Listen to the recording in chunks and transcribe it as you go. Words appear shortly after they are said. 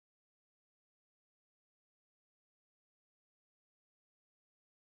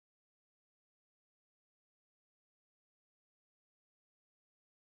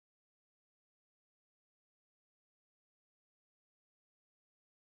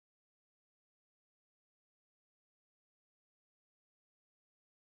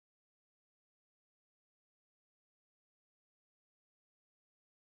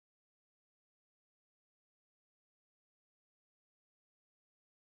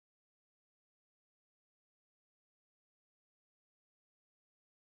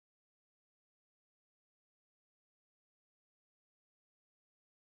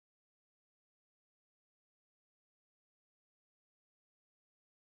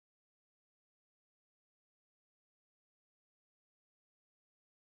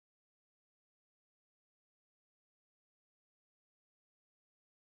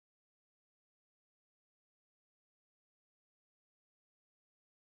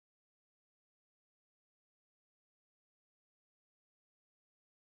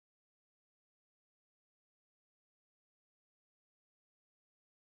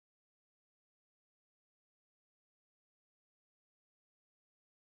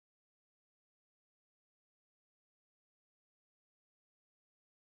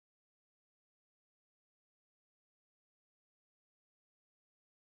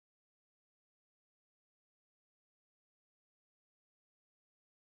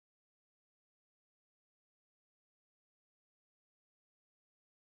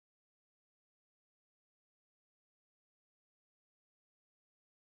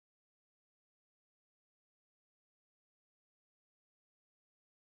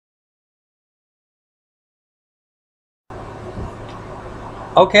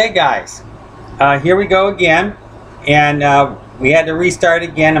Okay, guys, here we go again, and we had to restart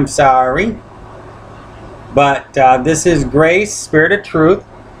again. I'm sorry, but this is Grace, Spirit of Truth,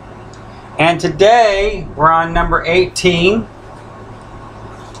 and today we're on number 18.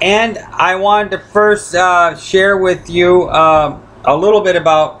 And I wanted to first share with you a little bit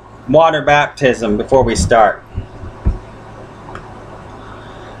about water baptism before we start.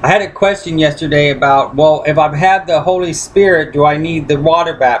 I had a question yesterday about, well, if I've had the Holy Spirit, do I need the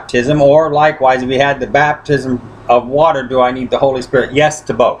water baptism? Or likewise, if we had the baptism of water, do I need the Holy Spirit? Yes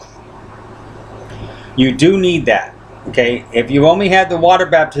to both. You do need that. Okay, if you only had the water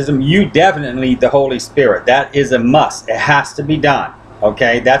baptism, you definitely need the Holy Spirit. That is a must. It has to be done.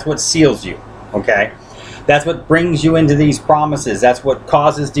 Okay, that's what seals you. Okay, that's what brings you into these promises. That's what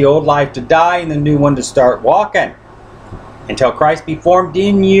causes the old life to die and the new one to start walking until Christ be formed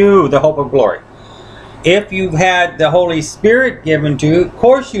in you, the hope of glory. If you've had the Holy Spirit given to you, of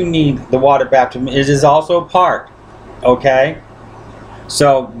course you need the water baptism. It is also part. Okay,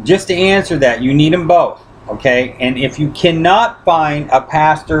 so just to answer that, you need them both. Okay, and if you cannot find a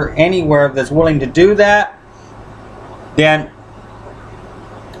pastor anywhere that's willing to do that, then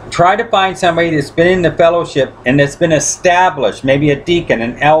try to find somebody that's been in the fellowship and that's been established, maybe a deacon,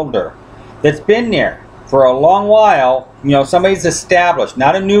 an elder, that's been there for a long while. You know, somebody's established,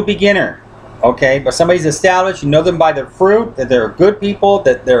 not a new beginner, okay, but somebody's established. You know them by their fruit, that they're good people,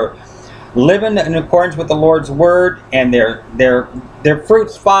 that they're living in accordance with the Lord's word, and their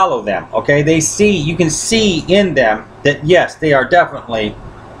fruits follow them, okay. They see, you can see in them that yes, they are definitely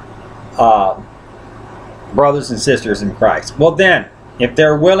brothers and sisters in Christ. Well then, if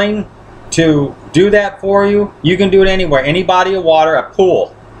they're willing to do that for you, you can do it anywhere. Any body of water, a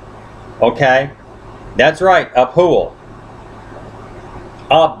pool. Okay? That's right, a pool.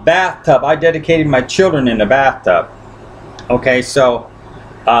 A bathtub. I dedicated my children in a bathtub. Okay, so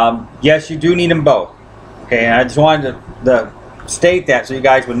yes, you do need them both. Okay, and I just wanted to state that so you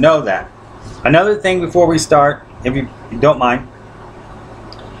guys would know that. Another thing before we start, if you don't mind,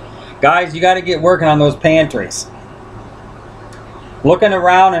 guys, you got to get working on those pantries. Looking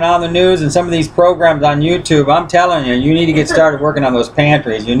around and on the news and some of these programs on YouTube, I'm telling you, you need to get started working on those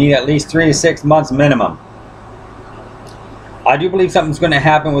pantries. You need at least 3 to 6 months minimum. I do believe something's going to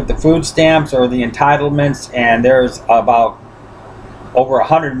happen with the food stamps or the entitlements, and there's about over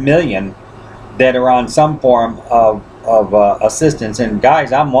 100 million that are on some form of assistance. And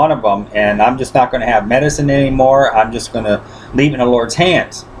guys, I'm one of them, and I'm just not going to have medicine anymore. I'm just going to leave it in the Lord's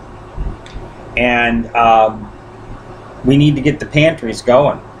hands. And we need to get the pantries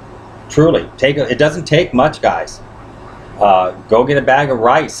going. Truly, it doesn't take much, guys. Go get a bag of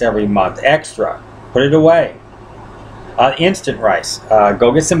rice every month, extra. Put it away. Instant rice.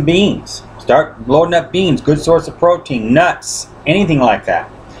 Go get some beans. Start loading up beans. Good source of protein. Nuts. Anything like that.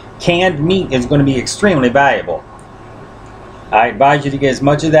 Canned meat is going to be extremely valuable. I advise you to get as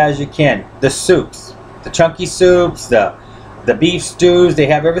much of that as you can. The soups, the chunky soups, the beef stews. They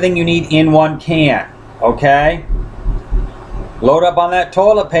have everything you need in one can. Okay. Load up on that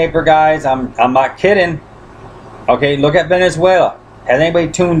toilet paper, guys. I'm not kidding. Okay, look at Venezuela. Has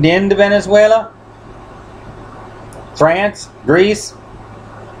anybody tuned in to Venezuela? France, Greece.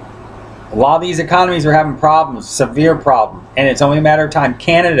 A lot of these economies are having problems, severe problems, and it's only a matter of time.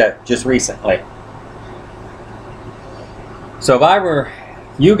 Canada just recently. So if I were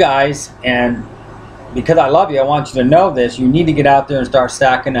you guys, and because I love you, I want you to know this, you need to get out there and start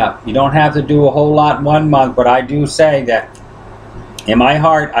stacking up. You don't have to do a whole lot in 1 month, but I do say that in my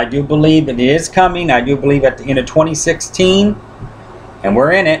heart, I do believe it is coming. I do believe at the end of 2016, and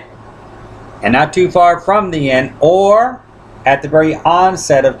we're in it, and not too far from the end, or at the very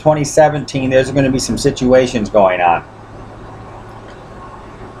onset of 2017, there's going to be some situations going on.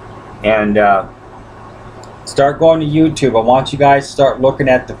 And start going to YouTube. I want you guys to start looking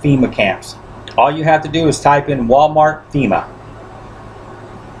at the FEMA camps. All you have to do is type in Walmart FEMA.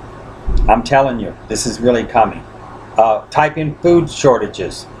 I'm telling you, this is really coming. Type in food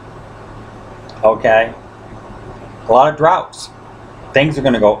shortages. Okay, a lot of droughts. Things are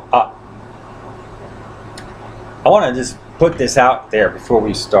going to go up. I want to just put this out there before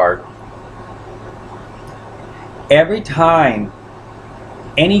we start. Every time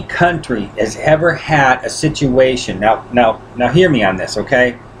any country has ever had a situation, now hear me on this,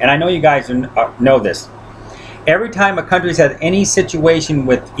 okay? And I know you guys know this. Every time a country's had any situation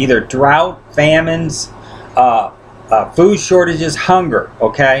with either drought, famines, food shortages, hunger,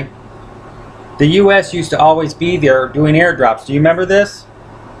 okay? The U.S. used to always be there doing airdrops. Do you remember this?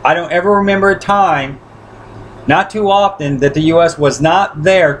 I don't ever remember a time, not too often, that the U.S. was not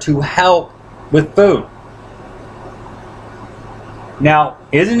there to help with food. Now,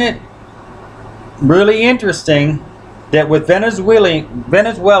 isn't it really interesting that with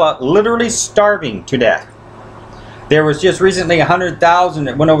Venezuela literally starving to death, there was just recently 100,000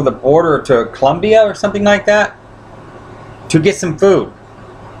 that went over the border to Colombia or something like that to get some food,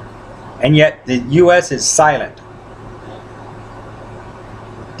 and yet the U.S. is silent.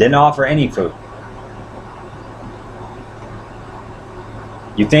 Didn't offer any food.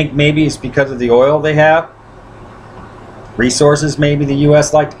 You think maybe it's because of the oil they have? Resources maybe the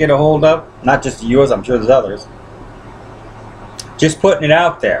U.S. like to get a hold of? Not just the U.S., I'm sure there's others. Just putting it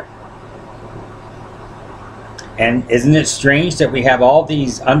out there. And isn't it strange that we have all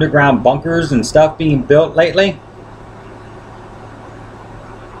these underground bunkers and stuff being built lately?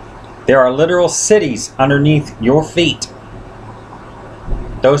 There are literal cities underneath your feet.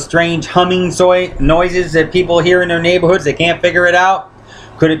 Those strange humming noises that people hear in their neighborhoods, they can't figure it out.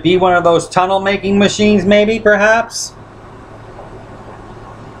 Could it be one of those tunnel making machines maybe, perhaps?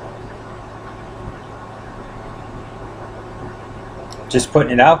 Just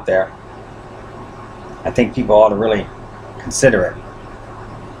putting it out there. I think people ought to really consider it.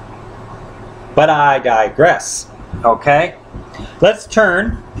 But I digress. Okay? Let's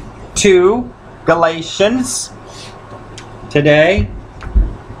turn to Galatians today.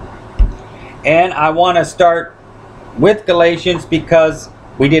 And I want to start with Galatians because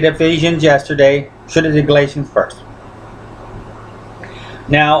we did Ephesians yesterday. Should have did Galatians first.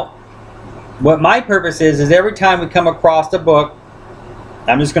 Now, what my purpose is every time we come across a book,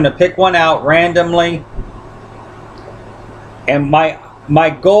 I'm just going to pick one out randomly. And my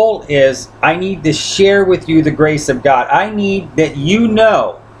goal is I need to share with you the grace of God. I need that you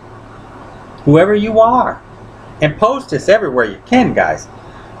know, whoever you are, and post this everywhere you can, guys,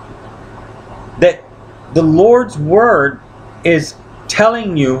 that the Lord's Word is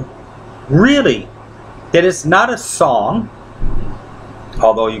telling you really that it's not a song,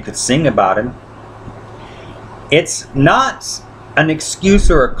 although you could sing about Him. It's not an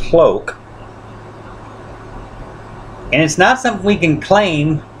excuse or a cloak. And it's not something we can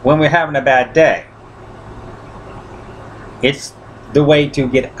claim when we're having a bad day. It's the way to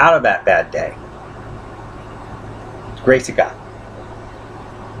get out of that bad day. Grace of God.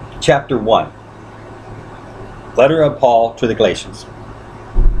 Chapter 1. Letter of Paul to the Galatians.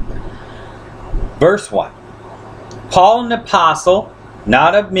 Verse 1. Paul, an apostle,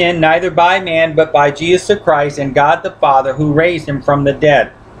 not of men, neither by man, but by Jesus Christ and God the Father, who raised him from the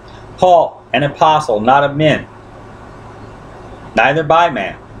dead. Paul, an apostle, not of men, neither by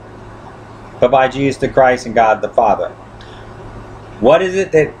man, but by Jesus the Christ and God the Father. What is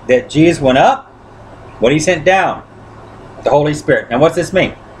it that Jesus went up? What He sent down? The Holy Spirit. Now what's this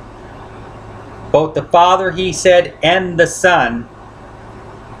mean? Both the Father, He said, and the Son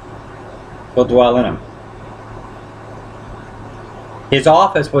will dwell in Him. His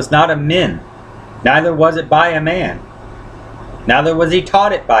office was not of men, neither was it by a man, neither was He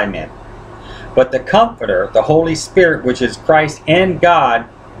taught it by men. But the Comforter, the Holy Spirit, which is Christ and God,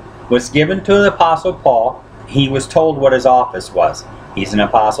 was given to the Apostle Paul. He was told what his office was. He's an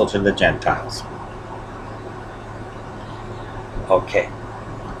apostle to the Gentiles. Okay.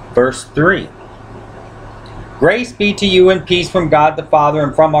 Verse 3. Grace be to you and peace from God the Father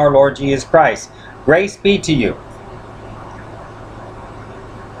and from our Lord Jesus Christ. Grace be to you.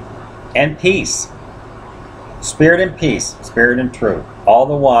 And peace. Spirit and peace. Spirit and truth. All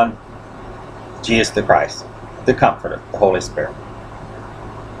the one. Jesus the Christ, the Comforter, the Holy Spirit.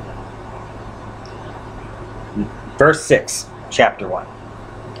 Verse 6, chapter 1.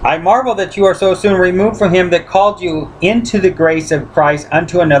 I marvel that you are so soon removed from Him that called you into the grace of Christ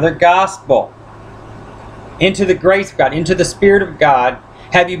unto another gospel. Into the grace of God, into the Spirit of God.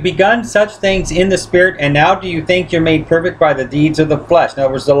 Have you begun such things in the Spirit, and now do you think you're made perfect by the deeds of the flesh? In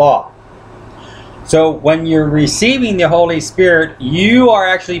other words, the law. So when you're receiving the Holy Spirit, you are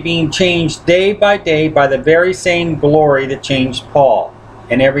actually being changed day by day by the very same glory that changed Paul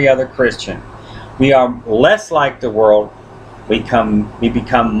and every other Christian. We are less like the world. We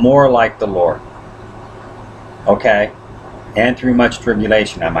become more like the Lord. Okay? And through much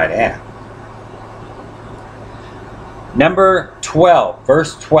tribulation, I might add. Number 12,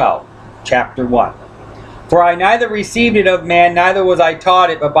 verse 12, chapter 1. For I neither received it of man, neither was I taught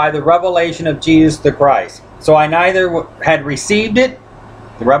it, but by the revelation of Jesus the Christ. So I neither had received it,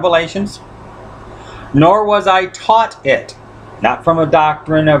 the revelations, nor was I taught it, not from a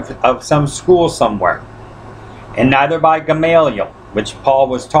doctrine of some school somewhere, and neither by Gamaliel, which Paul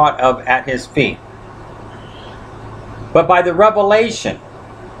was taught of at his feet, but by the revelation.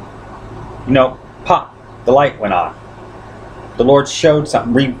 You know, pop, the light went on. The Lord showed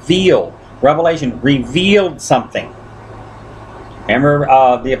something, revealed. Revelation revealed something.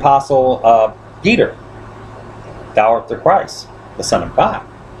 Remember the apostle Peter. Thou art the Christ, the Son of God.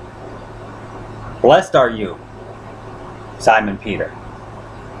 Blessed are you, Simon Peter.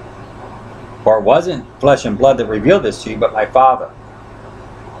 For it wasn't flesh and blood that revealed this to you, but my Father,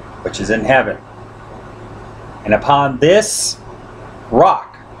 which is in heaven. And upon this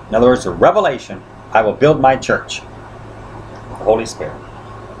rock, in other words, the revelation, I will build my church, the Holy Spirit.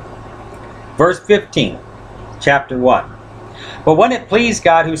 Verse 15, chapter 1. But when it pleased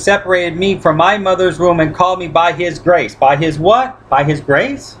God, who separated me from my mother's womb and called me by His grace. By His what? By His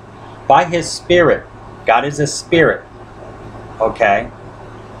grace? By His Spirit. God is a Spirit. Okay?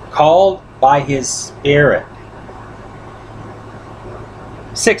 Called by His Spirit.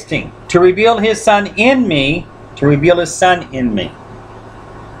 16. To reveal His Son in me. To reveal His Son in me.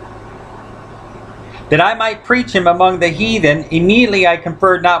 That I might preach Him among the heathen. Immediately I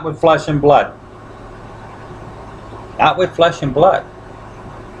conferred not with flesh and blood. Not with flesh and blood.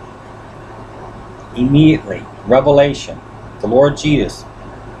 Immediately. Revelation. The Lord Jesus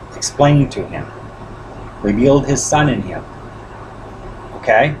explained to him. Revealed His Son in him.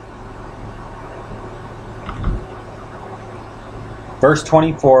 Okay? Verse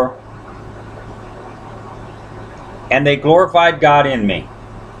 24. And they glorified God in me.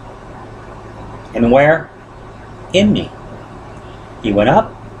 And where? In me. He went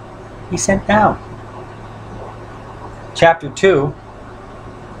up. He sent down. Chapter 2,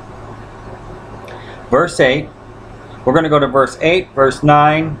 verse 8. We're going to go to verse 8, verse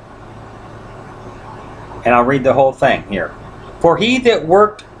 9, and I'll read the whole thing here. For he that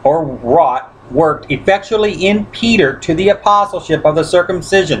worked effectually in Peter to the apostleship of the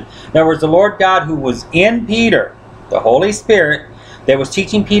circumcision. In other words, the Lord God who was in Peter, the Holy Spirit, that was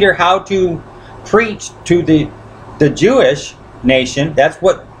teaching Peter how to preach to the Jewish nation. That's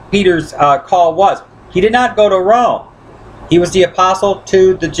what Peter's call was. He did not go to Rome. He was the apostle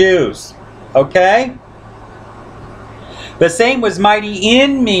to the Jews. Okay? The same was mighty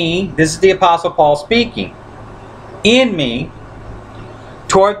in me. This is the apostle Paul speaking. In me.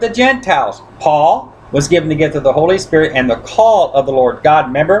 Toward the Gentiles. Paul was given the gift of the Holy Spirit and the call of the Lord God.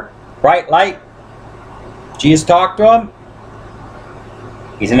 Remember? Bright light. Jesus talked to him.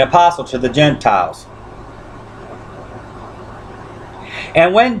 He's an apostle to the Gentiles.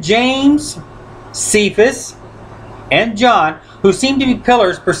 And when James, Cephas, and John, who seemed to be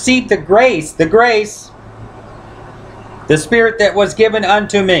pillars, perceived the grace, the Spirit that was given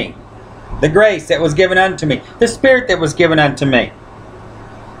unto me. The grace that was given unto me. The Spirit that was given unto me.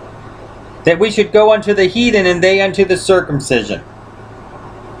 That we should go unto the heathen and they unto the circumcision.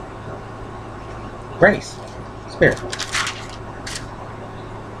 Grace. Spirit.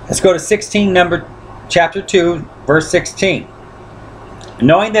 Let's go to chapter 2, verse 16.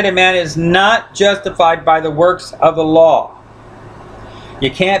 Knowing that a man is not justified by the works of the law.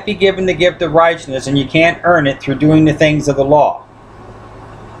 You can't be given the gift of righteousness and you can't earn it through doing the things of the law.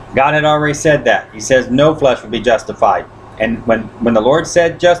 God had already said that. He says no flesh will be justified. And when the Lord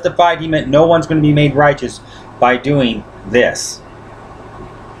said justified, He meant no one's going to be made righteous by doing this.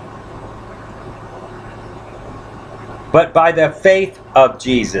 But by the faith of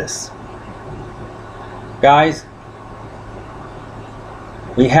Jesus. Guys,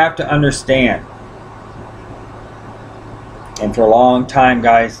 we have to understand, and for a long time,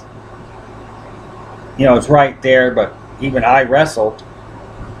 guys, you know, it's right there, but even I wrestled.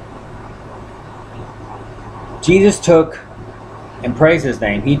 Jesus took, and praise His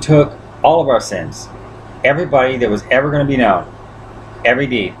name, He took all of our sins, everybody that was ever going to be known, every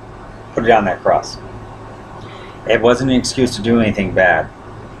deed, put it on that cross. It wasn't an excuse to do anything bad,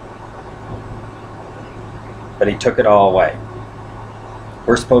 but He took it all away.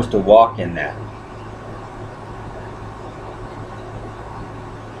 We're supposed to walk in that.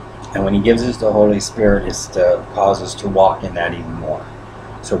 And when He gives us the Holy Spirit, it's to cause us to walk in that even more.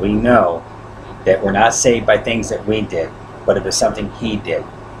 So we know that we're not saved by things that we did, but it was something He did.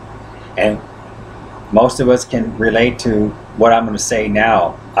 And most of us can relate to what I'm going to say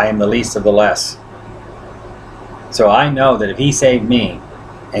now. I am the least of the less. So I know that if He saved me,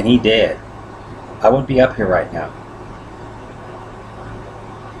 and He did, I wouldn't be up here right now.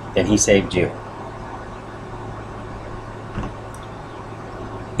 Then He saved you.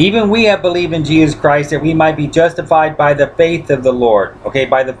 Even we have believed in Jesus Christ that we might be justified by the faith of the Lord. Okay,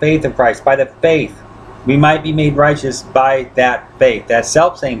 by the faith of Christ. By the faith. We might be made righteous by that faith. That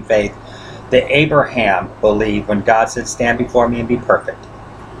self-same faith that Abraham believed when God said, stand before me and be perfect.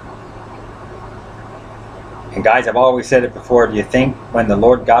 And guys, I've always said it before. Do you think when the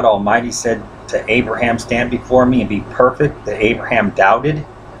Lord God Almighty said to Abraham, stand before me and be perfect, that Abraham doubted?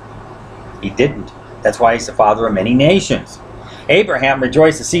 He didn't. That's why he's the father of many nations. Abraham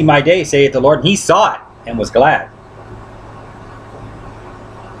rejoiced to see my day, saith the Lord, and he saw it and was glad.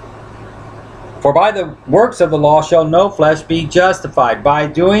 For by the works of the law shall no flesh be justified, by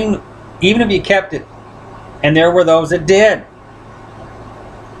doing, even if you kept it. And there were those that did.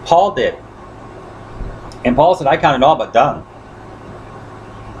 Paul did. And Paul said, I count it all but dung.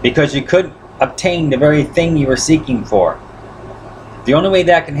 Because you couldn't obtain the very thing you were seeking for. The only way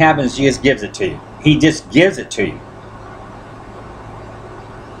that can happen is Jesus gives it to you. He just gives it to you.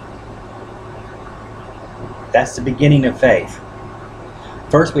 That's the beginning of faith.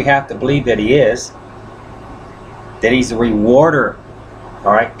 First, we have to believe that He is. That He's a rewarder.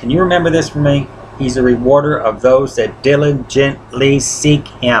 Alright, can you remember this for me? He's a rewarder of those that diligently seek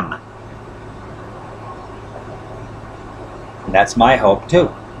Him. And that's my hope too.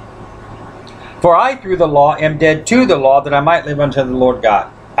 For I through the law am dead to the law, that I might live unto the Lord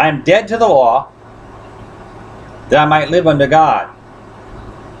God. I am dead to the law, that I might live unto God.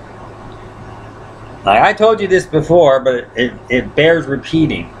 Now, I told you this before, but it bears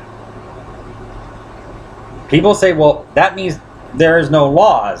repeating. People say, well, that means there is no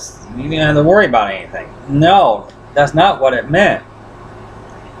laws. You don't have to worry about anything. No, that's not what it meant.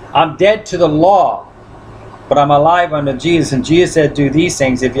 I'm dead to the law, but I'm alive unto Jesus. And Jesus said, do these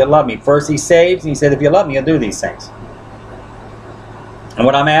things if you love me. First He saves, and He said, if you love me, you'll do these things. And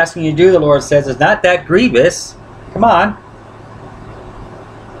what I'm asking you to do, the Lord says, is not that grievous. Come on.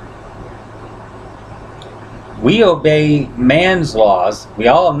 We obey man's laws. We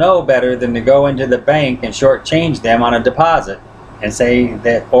all know better than to go into the bank and shortchange them on a deposit and say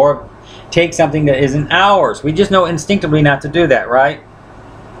that, or take something that isn't ours. We just know instinctively not to do that, right?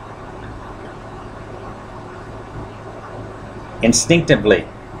 Instinctively,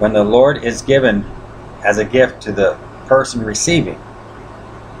 when the Lord is given as a gift to the person receiving,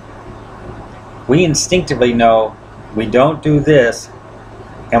 we instinctively know we don't do this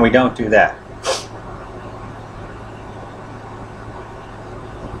and we don't do that.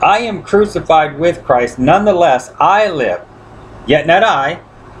 I am crucified with Christ, nonetheless I live, yet not I,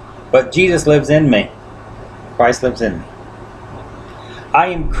 but Jesus lives in me. Christ lives in me. I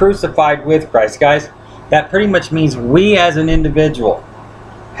am crucified with Christ. Guys, that pretty much means we as an individual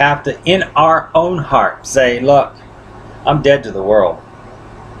have to, in our own heart, say, look, I'm dead to the world.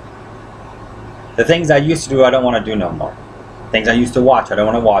 The things I used to do, I don't want to do no more. Things I used to watch, I don't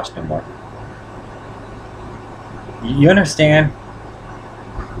want to watch no more. You understand?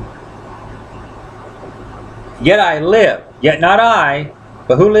 Yet I live, yet not I,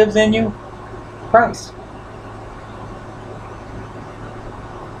 but who lives in you? Christ.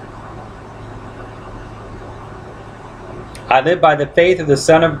 I live by the faith of the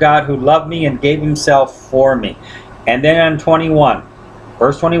Son of God who loved me and gave Himself for me. And then on 21,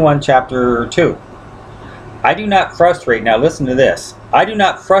 verse 21, chapter 2. I do not frustrate, now listen to this. I do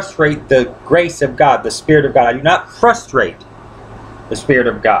not frustrate the grace of God, the Spirit of God. I do not frustrate the Spirit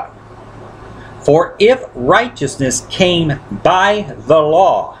of God. For if righteousness came by the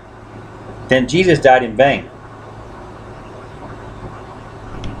law, then Jesus died in vain.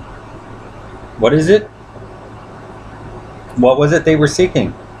 What is it? What was it they were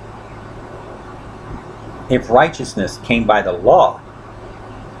seeking? If righteousness came by the law,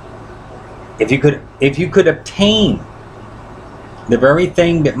 if you could obtain the very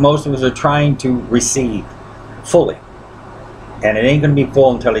thing that most of us are trying to receive fully, and it ain't going to be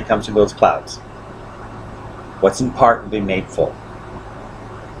full until He comes through those clouds. What's in part will be made full.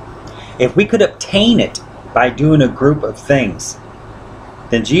 If we could obtain it by doing a group of things,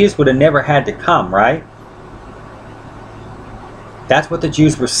 then Jesus would have never had to come, right? That's what the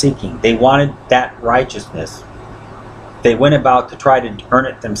Jews were seeking. They wanted that righteousness. They went about to try to earn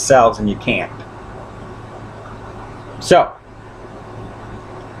it themselves, and you can't. So,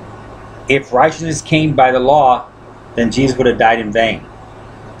 if righteousness came by the law, then Jesus would have died in vain.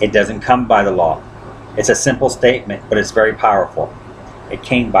 It doesn't come by the law. It's a simple statement, but it's very powerful. It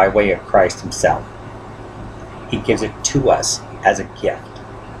came by way of Christ Himself. He gives it to us as a gift.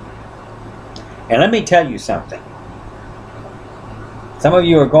 And let me tell you something. Some of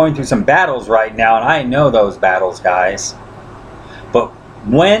you are going through some battles right now, and I know those battles, guys. But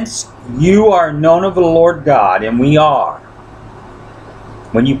whence you are known of the Lord God, and we are,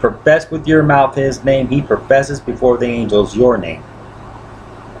 when you profess with your mouth His name, He professes before the angels your name.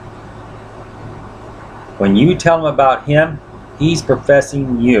 When you tell Him about Him, He's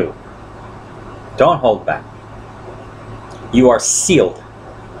professing you. Don't hold back. You are sealed.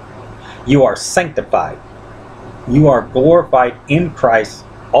 You are sanctified. You are glorified in Christ,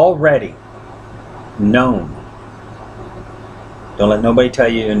 already known. Don't let nobody tell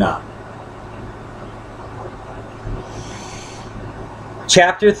you you're not.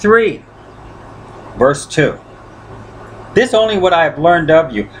 Chapter 3, verse 2. This only what I have learned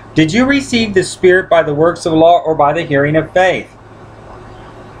of you. Did you receive the Spirit by the works of the law or by the hearing of faith?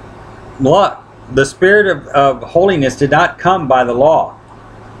 Look, the Spirit of holiness did not come by the law.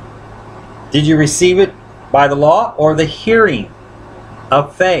 Did you receive it by the law or the hearing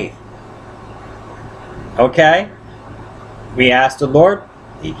of faith? Okay? We asked the Lord,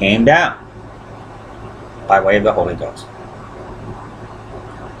 He came down by way of the Holy Ghost.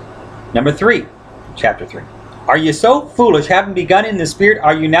 Number 3, chapter 3. Are you so foolish, having begun in the Spirit,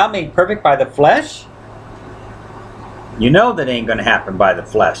 are you now made perfect by the flesh? You know that ain't going to happen by the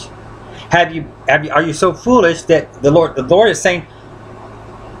flesh. Are you so foolish that the Lord is saying,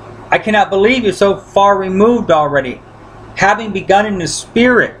 I cannot believe you're so far removed already, having begun in the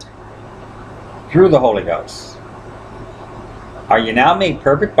Spirit through the Holy Ghost. Are you now made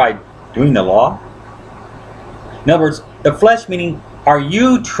perfect by doing the law? In other words, the flesh meaning, are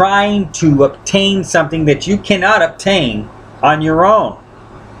you trying to obtain something that you cannot obtain on your own?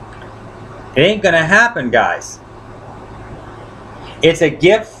 It ain't going to happen, guys. It's a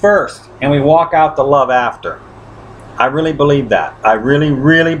gift first, and we walk out the love after. I really believe that. I really,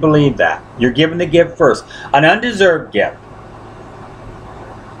 really believe that. You're given the gift first. An undeserved gift.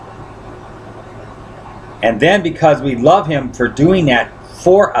 And then because we love Him for doing that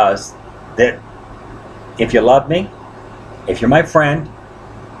for us, that if you love me, if you're my friend,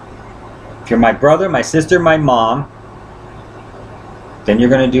 if you're my brother, my sister, my mom, then you're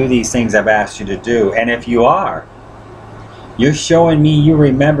going to do these things I've asked you to do. And if you are, you're showing me you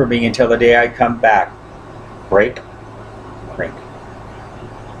remember me until the day I come back. Break. Break.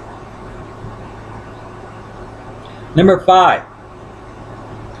 Number 5.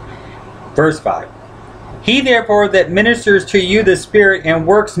 Verse 5. He therefore that ministers to you the Spirit and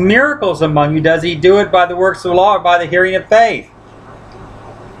works miracles among you, does he do it by the works of the law or by the hearing of faith?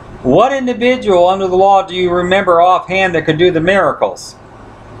 What individual under the law do you remember offhand that could do the miracles?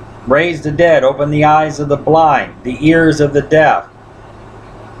 Raise the dead, open the eyes of the blind, the ears of the deaf,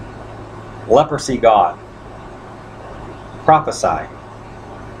 leprosy gone, prophesy,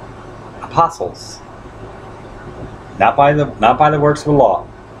 apostles. Not by the works of the law,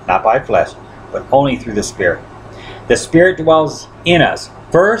 not by flesh, but only through the Spirit. The Spirit dwells in us.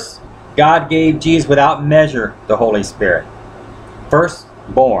 First, God gave Jesus without measure the Holy Spirit. First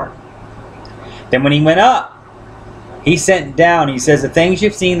born. Then when He went up, He sent down, He says, the things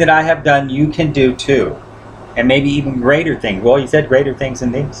you've seen that I have done, you can do too. And maybe even greater things. Well, He said greater things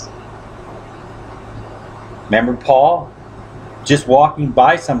than these. Remember Paul? Just walking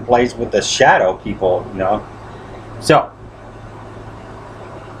by someplace with the shadow people, you know. So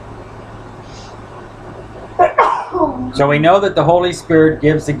we know that the Holy Spirit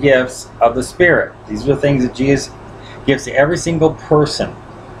gives the gifts of the Spirit. These are the things that Jesus gives to every single person.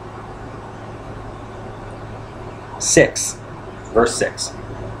 6, verse 6.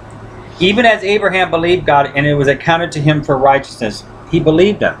 Even as Abraham believed God, and it was accounted to him for righteousness, he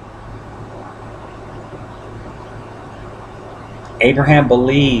believed Him. Abraham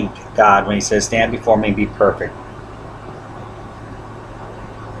believed God when He says, stand before me and be perfect.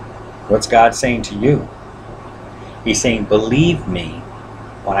 What's God saying to you? He's saying, believe me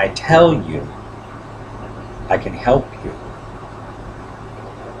when I tell you I can help you.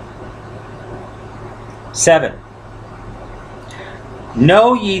 7.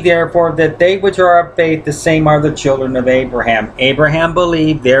 Know ye therefore that they which are of faith, the same are the children of Abraham. Abraham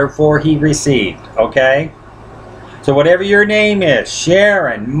believed, therefore he received. Okay? So whatever your name is,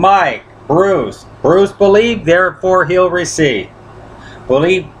 Sharon, Mike, Bruce. Bruce believed, therefore he'll receive.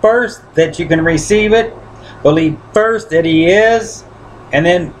 Believe first that you can receive it. Believe first that He is, and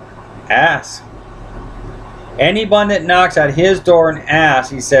then ask. Anyone that knocks at His door and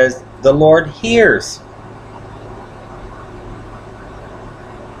asks, He says, the Lord hears.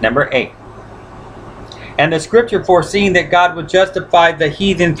 Number 8. And the Scripture foreseeing that God would justify the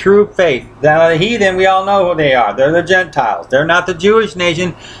heathen through faith. Now the heathen, we all know who they are. They're the Gentiles. They're not the Jewish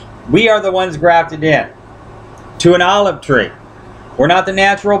nation. We are the ones grafted in to an olive tree. We're not the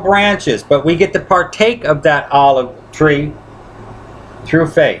natural branches, but we get to partake of that olive tree through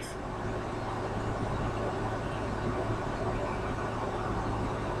faith.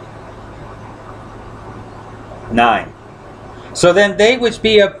 Nine. So then they which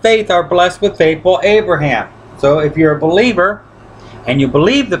be of faith are blessed with faithful Abraham. So if you're a believer and you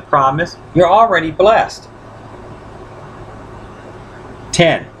believe the promise, you're already blessed.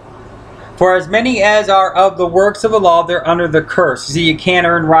 10. For as many as are of the works of the law, they're under the curse. See, you can't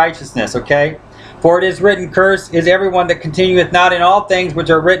earn righteousness, okay? For it is written, cursed is everyone that continueth not in all things which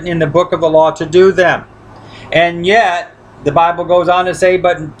are written in the book of the law to do them. And yet, the Bible goes on to say,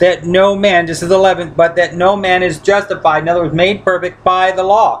 but that no man, this is 11th, but that no man is justified, in other words, made perfect by the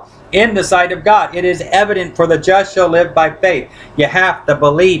law, in the sight of God. It is evident, for the just shall live by faith. You have to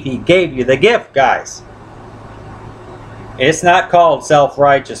believe he gave you the gift, guys. It's not called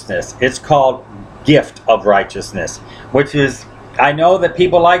self-righteousness. It's called gift of righteousness, which is, I know that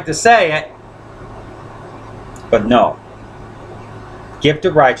people like to say it, but no. Gift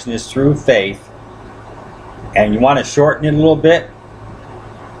of righteousness through faith. And you want to shorten it a little bit?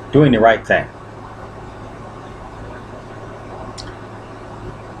 Doing the right thing.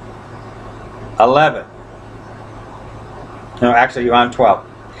 No, actually you're on 12.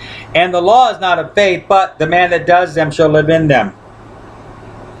 And the law is not of faith, but the man that does them shall live in them.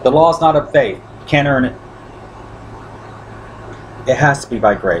 The law is not of faith. You can't earn it. It has to be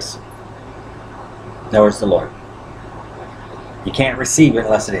by grace. No, it's the Lord. You can't receive it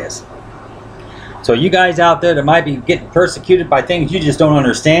unless it is. So you guys out there that might be getting persecuted by things you just don't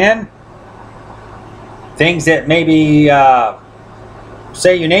understand, things that maybe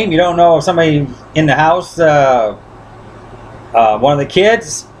say your name, you don't know if somebody in the house, one of the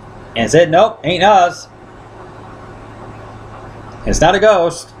kids, and said, nope, ain't us. It's not a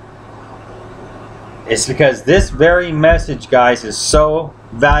ghost. It's because this very message, guys, is so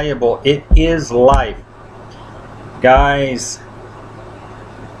valuable. It is life. Guys,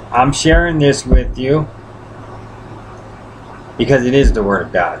 I'm sharing this with you because it is the Word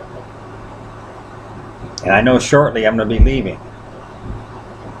of God. And I know shortly I'm going to be leaving.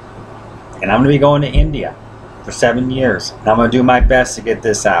 And I'm going to be going to India for 7 years. And I'm going to do my best to get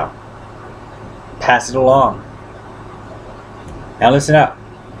this out. Pass it along. Now listen up.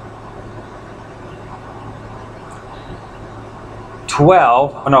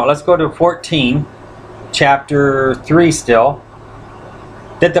 12, oh no, let's go to 14, chapter 3 still.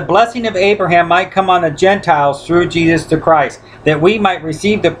 That the blessing of Abraham might come on the Gentiles through Jesus the Christ, that we might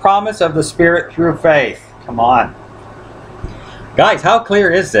receive the promise of the Spirit through faith. Come on. Guys, how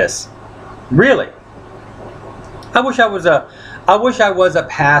clear is this? Really? I wish I was a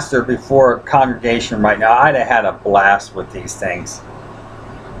pastor before a congregation right now. I'd have had a blast with these things.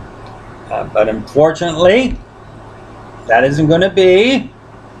 But unfortunately, that isn't going to be.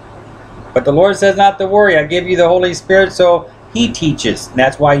 But the Lord says not to worry. I give you the Holy Spirit so He teaches. And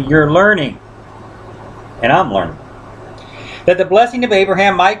that's why you're learning. And I'm learning. That the blessing of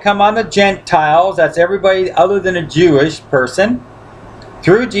Abraham might come on the Gentiles, that's everybody other than a Jewish person,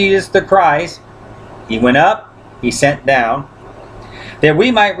 through Jesus the Christ. He went up, He sent down, that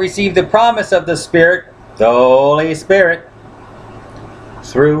we might receive the promise of the Spirit, the Holy Spirit,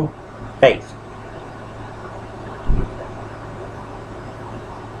 through faith.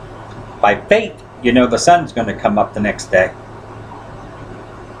 By faith, you know the sun's going to come up the next day.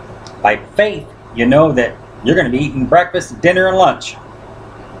 By faith, you know that you're going to be eating breakfast, dinner, and lunch.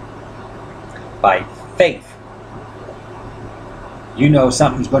 By faith, you know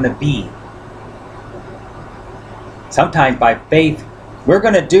something's going to be. Sometimes by faith, we're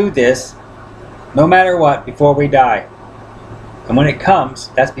going to do this no matter what before we die. And when it comes,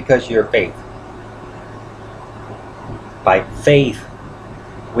 that's because of your faith. By faith,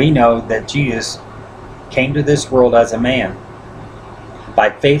 we know that Jesus came to this world as a man. By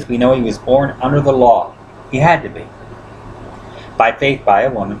faith, we know He was born under the law. He had to be. By faith, by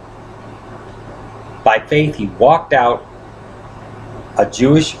a woman. By faith, He walked out a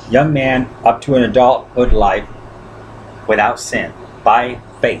Jewish young man up to an adulthood life without sin. By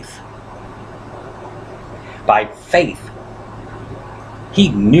faith. By faith, He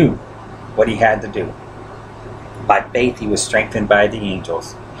knew what He had to do. By faith, He was strengthened by the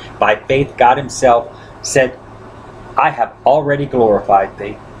angels. By faith, God Himself said, I have already glorified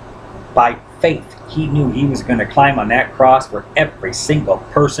thee. By faith, He knew He was going to climb on that cross for every single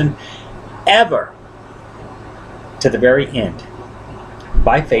person ever to the very end.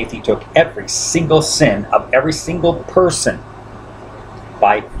 By faith, He took every single sin of every single person.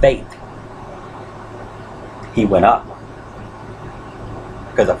 By faith, He went up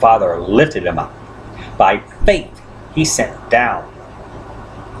because the Father lifted Him up. By faith, He sent down.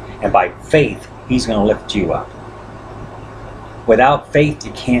 And by faith, He's going to lift you up. Without faith,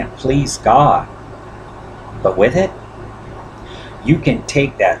 you can't please God. But with it, you can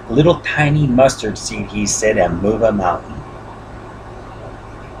take that little tiny mustard seed, He said, and move a mountain.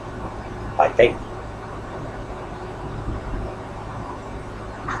 By faith.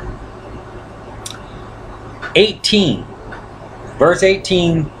 Verse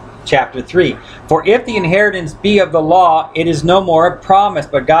 18, chapter 3. For if the inheritance be of the law, it is no more a promise,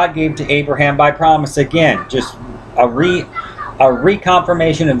 but God gave to Abraham by promise again. Just a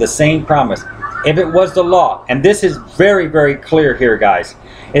reconfirmation of the same promise. If it was the law, and this is very, very clear here, guys.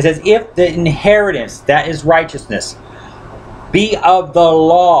 It says, if the inheritance, that is righteousness, be of the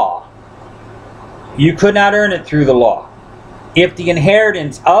law, you could not earn it through the law. If the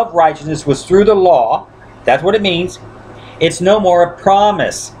inheritance of righteousness was through the law, that's what it means, it's no more a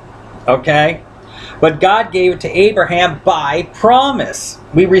promise. Okay? But God gave it to Abraham by promise.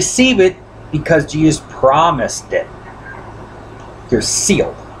 We receive it because Jesus promised it. You're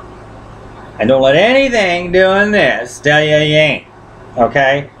sealed. And don't let anything doing this tell you you ain't.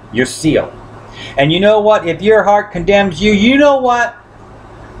 Okay? You're sealed. And you know what? If your heart condemns you, you know what?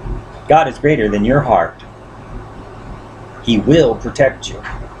 God is greater than your heart. He will protect you.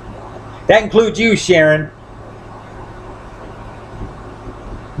 That includes you, Sharon.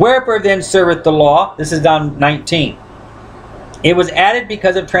 Wherefore then serveth the law? This is down 19. It was added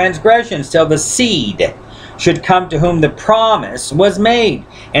because of transgressions, till the seed should come to whom the promise was made.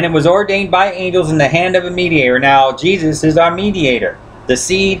 And it was ordained by angels in the hand of a mediator. Now, Jesus is our mediator. The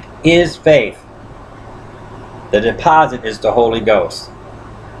seed is faith. The deposit is the Holy Ghost.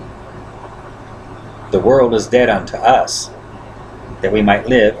 The world is dead unto us, that we might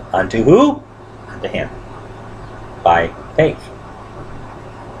live unto who? Unto Him. By faith.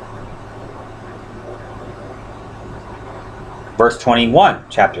 Verse 21,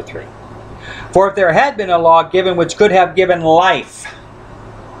 chapter 3. For if there had been a law given which could have given life,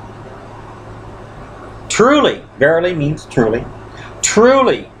 truly, verily means truly,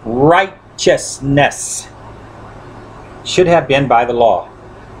 truly righteousness should have been by the law.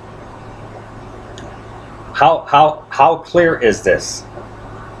 How clear is this?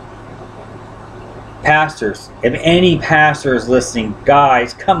 Pastors, if any pastor is listening,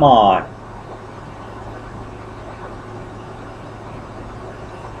 guys, come on.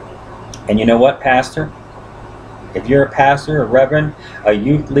 And you know what, pastor? If you're a pastor, a reverend, a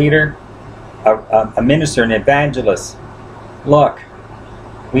youth leader, a minister, an evangelist, look,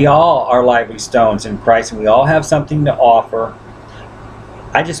 we all are lively stones in Christ, and we all have something to offer.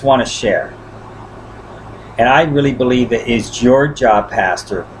 I just want to share. And I really believe that it's your job,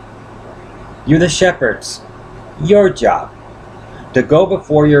 pastor. You're the shepherds. Your job to go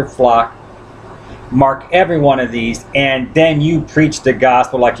before your flock, mark every one of these, and then you preach the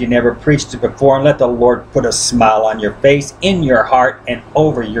gospel like you never preached it before, and let the Lord put a smile on your face, in your heart, and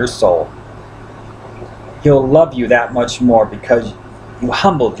over your soul. He'll love you that much more because you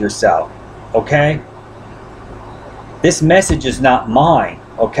humbled yourself. Okay? This message is not mine.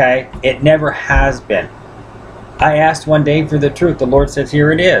 Okay? It never has been. I asked one day for the truth. The Lord says,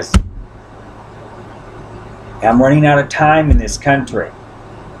 here it is. I'm running out of time in this country.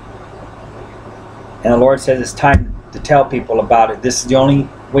 And the Lord says it's time to tell people about it. This is the only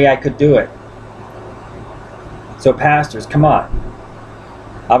way I could do it. So pastors, come on.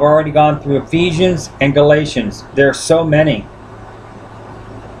 I've already gone through Ephesians and Galatians. There are so many.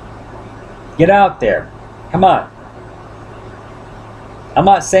 Get out there. Come on. I'm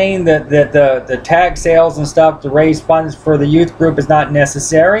not saying that the tag sales and stuff to raise funds for the youth group is not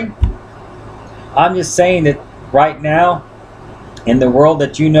necessary. I'm just saying that right now, in the world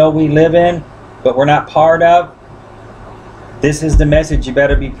that you know we live in, but we're not part of, this is the message you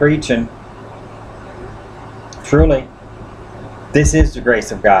better be preaching. Truly. This is the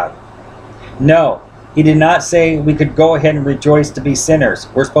grace of God. No, He did not say we could go ahead and rejoice to be sinners.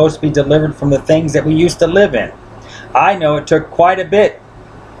 We're supposed to be delivered from the things that we used to live in. I know it took quite a bit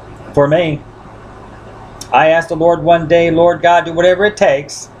for me. I asked the Lord one day, Lord God, do whatever it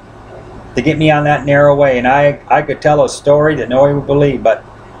takes to get me on that narrow way. And I could tell a story that nobody would believe. But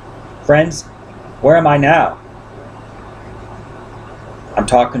friends, where am I now? I'm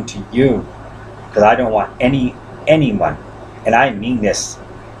talking to you because I don't want anyone, and I mean this,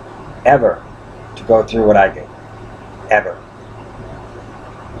 ever to go through what I did. Ever.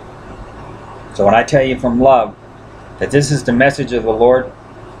 So when I tell you from love that this is the message of the Lord,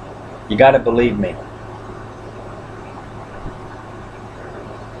 you got to believe me.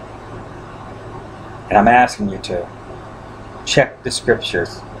 And I'm asking you to check the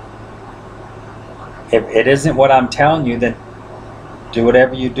scriptures. If it isn't what I'm telling you, then do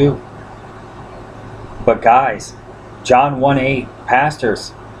whatever you do. But guys, John 1:8,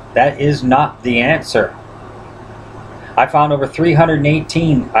 pastors, that is not the answer. I found over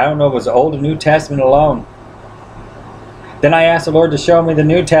 318, I don't know if it was Old or New Testament alone. Then I asked the Lord to show me the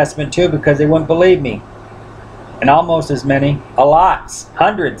New Testament too, because they wouldn't believe me. And almost as many, a lot,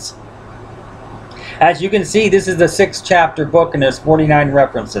 hundreds. As you can see, this is the 6th chapter book and there's 49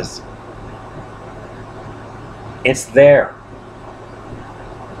 references. It's there.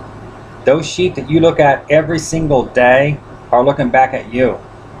 Those sheep that you look at every single day are looking back at you.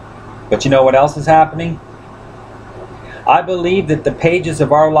 But you know what else is happening? I believe that the pages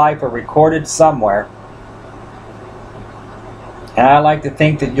of our life are recorded somewhere. And I like to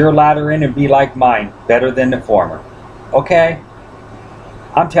think that your latter end would be like mine, better than the former. Okay?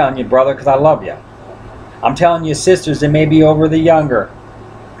 I'm telling you, brother, because I love you. I'm telling you, sisters, that may be over the younger,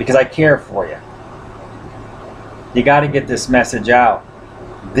 because I care for you. You got to get this message out.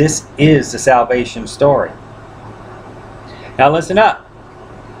 This is the salvation story. Now listen up.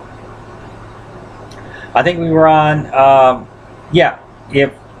 I think we were on,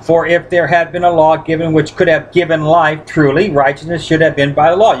 if there had been a law given which could have given life, truly, righteousness should have been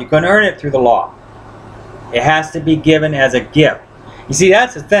by the law. You couldn't earn it through the law. It has to be given as a gift. You see,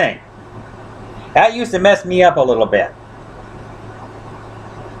 that's the thing. That used to mess me up a little bit.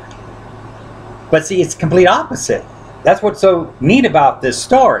 But see, it's complete opposite. That's what's so neat about this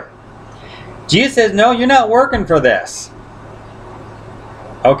story. Jesus says, no, you're not working for this.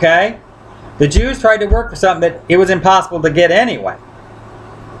 Okay? The Jews tried to work for something that it was impossible to get anyway.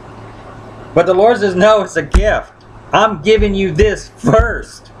 But the Lord says, no, it's a gift. I'm giving you this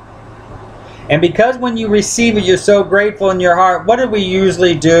first. And because when you receive it, you're so grateful in your heart. What did we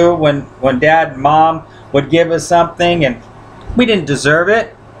usually do when Dad and Mom would give us something and we didn't deserve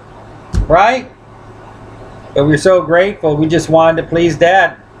it? Right? But we were so grateful, we just wanted to please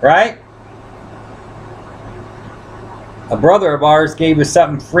Dad. Right? A brother of ours gave us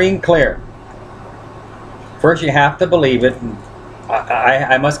something free and clear. First, you have to believe it. And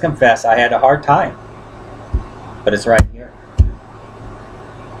I must confess, I had a hard time. But it's right here.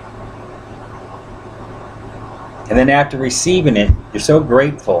 And then after receiving it, you're so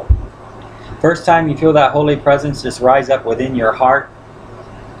grateful. First time you feel that holy presence just rise up within your heart,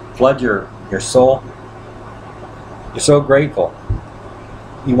 flood your soul. You're so grateful.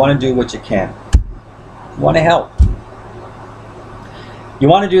 You want to do what you can. You want to help. You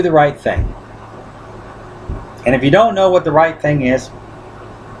want to do the right thing. And if you don't know what the right thing is,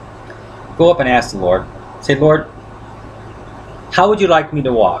 go up and ask the Lord. Say, Lord, how would you like me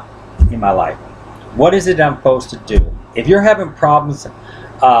to walk in my life? What is it I'm supposed to do? If you're having problems,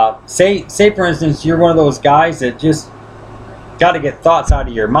 say for instance, you're one of those guys that just got to get thoughts out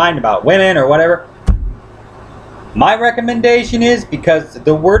of your mind about women or whatever. My recommendation is, because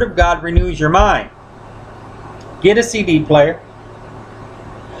the Word of God renews your mind, get a CD player.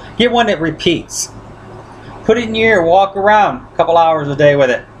 Get one that repeats. Put it in your ear, walk around a couple hours a day with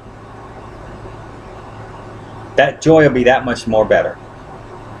it. That joy will be that much more better.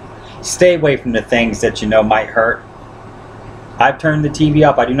 Stay away from the things that you know might hurt. I've turned the TV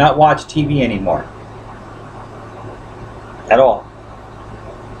up. I do not watch TV anymore. At all.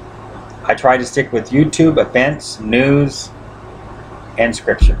 I try to stick with YouTube, events, news, and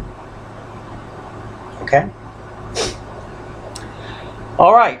Scripture. Okay?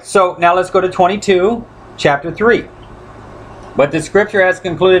 Alright, so now let's go to 22. Chapter 3. But the Scripture has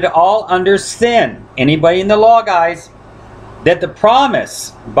concluded all under sin. Anybody in the law, guys? That the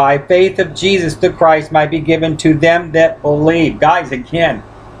promise by faith of Jesus the Christ might be given to them that believe. Guys, again,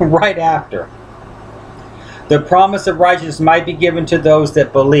 right after. The promise of righteousness might be given to those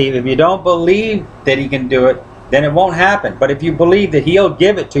that believe. If you don't believe that He can do it, then it won't happen. But if you believe that He'll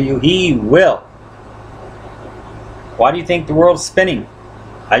give it to you, He will. Why do you think the world's spinning?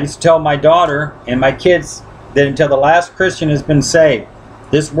 I used to tell my daughter and my kids that until the last Christian has been saved,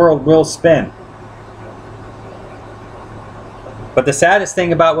 this world will spin. But the saddest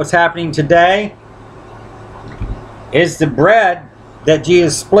thing about what's happening today is the bread that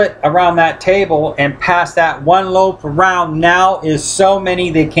Jesus split around that table and passed that one loaf around now is so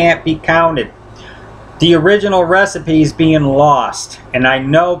many they can't be counted. The original recipe is being lost. And I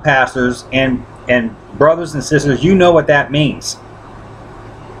know, pastors and brothers and sisters, you know what that means.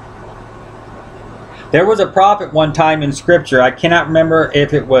 There was a prophet one time in Scripture. I cannot remember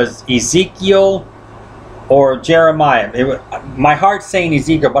if it was Ezekiel or Jeremiah. My heart's saying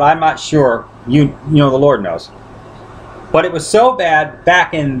Ezekiel, but I'm not sure. You know, the Lord knows. But it was so bad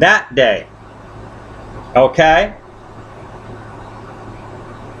back in that day, okay,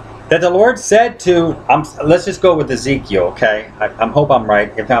 that the Lord said to, let's just go with Ezekiel, okay? I hope I'm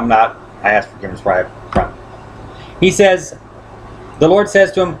right. If I'm not, I ask forgiveness right up front. He says, the Lord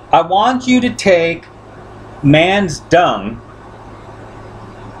says to him, I want you to take man's dung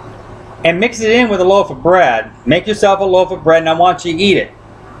and mix it in with a loaf of bread. Make yourself a loaf of bread and I want you to eat it.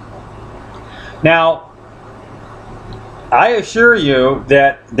 Now, I assure you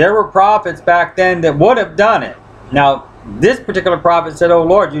that there were prophets back then that would have done it. Now, this particular prophet said, oh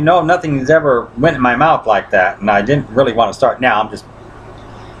Lord, you know nothing's ever went in my mouth like that. And I didn't really want to start now. I'm just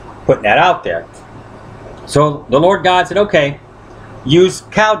putting that out there. So the Lord God said, okay, use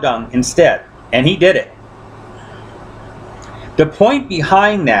cow dung instead. And he did it. The point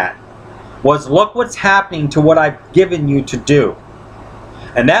behind that was, look what's happening to what I've given you to do.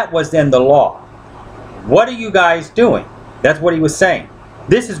 And that was then the law. What are you guys doing? That's what he was saying.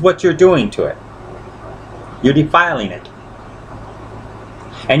 This is what you're doing to it. You're defiling it.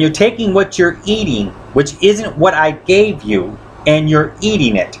 And you're taking what you're eating, which isn't what I gave you, and you're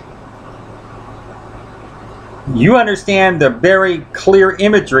eating it. You understand the very clear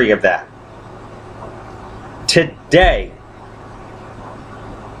imagery of that. Today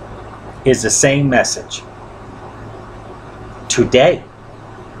is the same message. Today.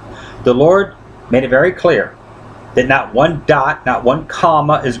 The Lord made it very clear that not one dot, not one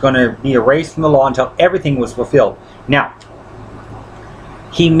comma is going to be erased from the law until everything was fulfilled. Now,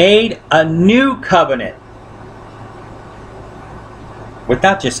 he made a new covenant with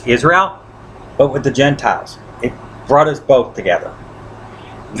not just Israel, but with the Gentiles. It brought us both together.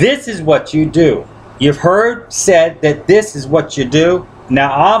 This is what you do. You've heard said that this is what you do.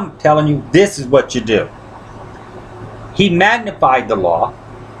 Now I'm telling you, this is what you do. He magnified the law.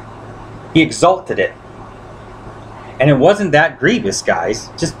 He exalted it. And it wasn't that grievous, guys.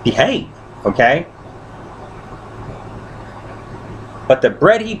 Just behave, okay? But the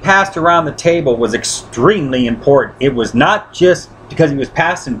bread he passed around the table was extremely important. It was not just because he was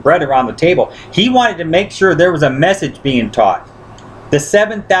passing bread around the table. He wanted to make sure there was a message being taught. The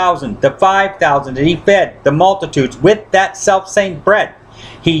 7,000, the 5,000 that he fed the multitudes with that self-same bread.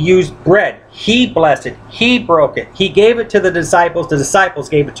 He used bread. He blessed it. He broke it. He gave it to the disciples. The disciples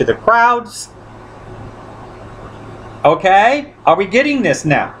gave it to the crowds. Okay? Are we getting this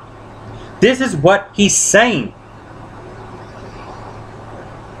now? This is what he's saying.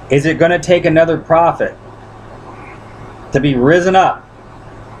 Is it going to take another prophet to be risen up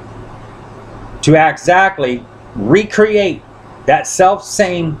to exactly recreate that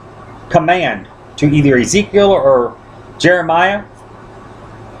self-same command to either Ezekiel or Jeremiah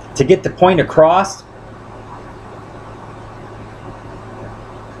to get the point across?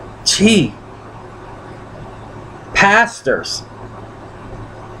 Gee, pastors,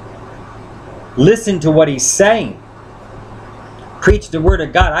 listen to what he's saying. Preach the word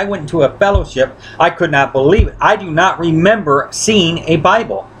of God. I went into a fellowship. I could not believe it. I do not remember seeing a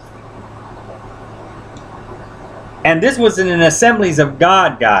Bible. And this was in an Assemblies of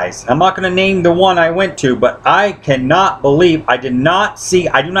God, guys. I'm not going to name the one I went to, but I cannot believe I did not see,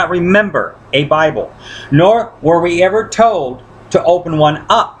 I do not remember a Bible. Nor were we ever told to open one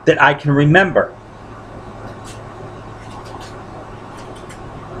up that I can remember.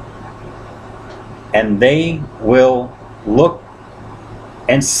 And they will look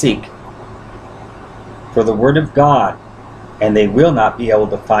and seek for the word of God, and they will not be able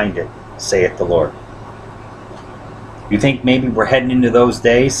to find it, saith the Lord. You think maybe we're heading into those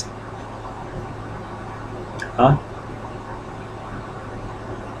days? Huh?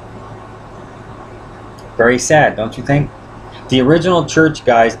 Very sad, don't you think? The original church,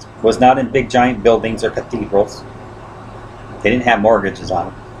 guys, was not in big giant buildings or cathedrals. They didn't have mortgages on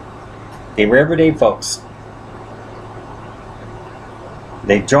them. They were everyday folks.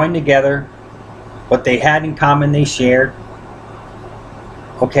 They joined together. What they had in common, they shared.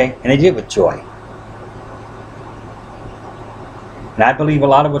 Okay, and they did it with joy. And I believe a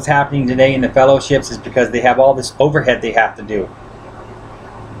lot of what's happening today in the fellowships is because they have all this overhead they have to do.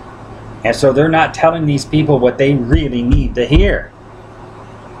 And so they're not telling these people what they really need to hear.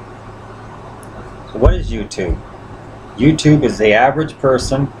 So what is YouTube? YouTube is the average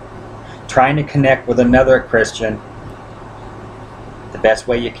person trying to connect with another Christian the best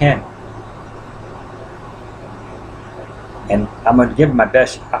way you can. And I'm going to give it my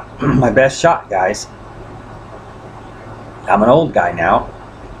best shot, guys. I'm an old guy now,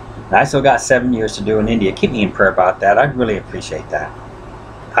 and I still got 7 years to do in India. Keep me in prayer about that. I'd really appreciate that.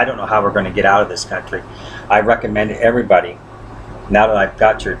 I don't know how we're going to get out of this country. I recommend to everybody, now that I've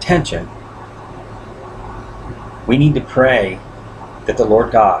got your attention, we need to pray that the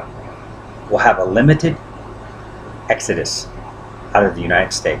Lord God will have a limited exodus out of the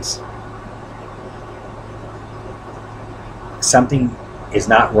United States. Something is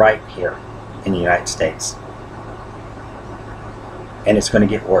not right here in the United States. And it's going to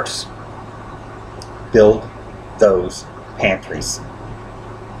get worse. Build those pantries.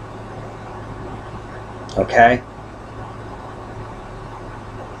 Okay?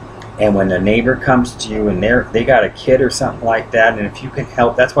 And when a neighbor comes to you and they got a kid or something like that, and if you can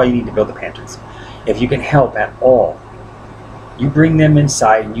help, that's why you need to build the pantries. If you can help at all, you bring them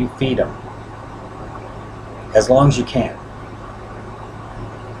inside and you feed them. As long as you can.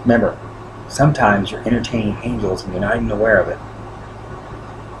 Remember, sometimes you're entertaining angels and you're not even aware of it.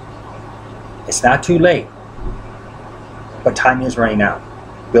 It's not too late. But time is running out.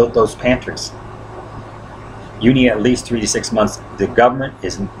 Build those pantries. You need at least 3 to 6 months. The government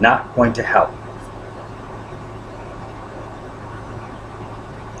is not going to help.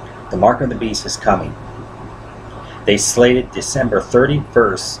 The mark of the beast is coming. They slated December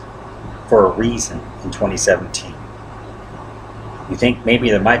 31st for a reason in 2017. You think maybe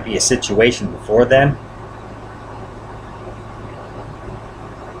there might be a situation before then?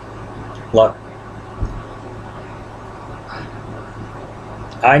 Look,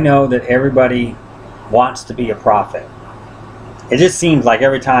 I know that everybody wants to be a prophet. It just seems like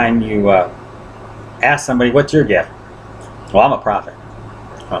every time you ask somebody, what's your gift? Well, I'm a prophet.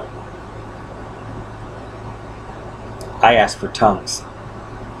 Huh. I asked for tongues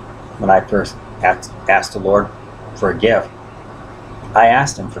when I first asked the Lord for a gift. I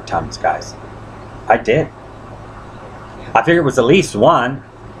asked him for tongues, guys. I did. I figured it was at least one,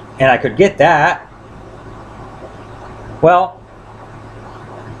 and I could get that. Well,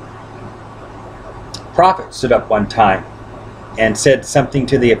 prophet stood up one time and said something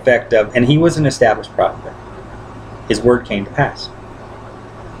to the effect of, and he was an established prophet. His word came to pass.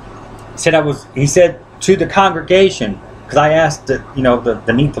 He said to the congregation, because I asked to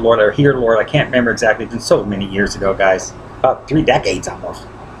meet the Lord or hear the Lord. I can't remember exactly. It's been so many years ago, guys. About 3 decades almost.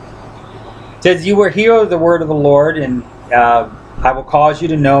 It says, you will hear the word of the Lord, and I will cause you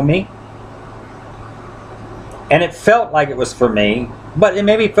to know me. And it felt like it was for me, but it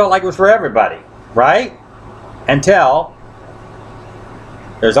maybe felt like it was for everybody, right? Until,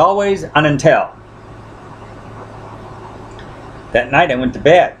 there's always an until. That night I went to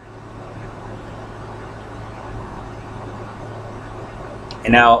bed.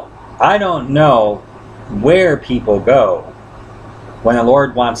 And now, I don't know where people go when the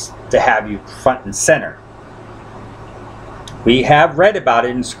Lord wants to have you front and center. We have read about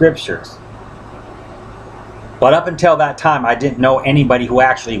it in scriptures. But up until that time, I didn't know anybody who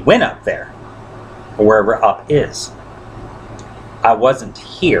actually went up there, or wherever up is. I wasn't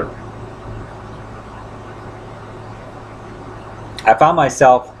here. I found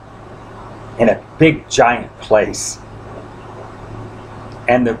myself in a big giant place.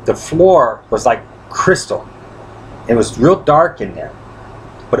 And the floor was like crystal. It was real dark in there,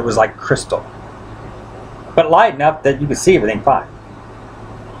 but it was like crystal. But light enough that you could see everything fine.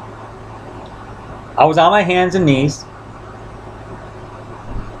 I was on my hands and knees,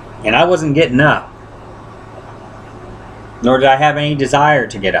 and I wasn't getting up. Nor did I have any desire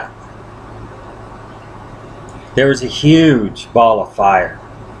to get up. There was a huge ball of fire.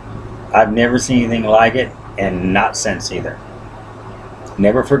 I've never seen anything like it, and not since either.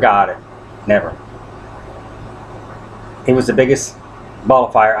 Never forgot it. Never. It was the biggest ball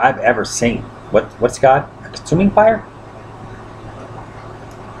of fire I've ever seen. What's God? A consuming fire?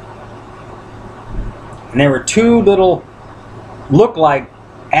 And there were 2 little, look like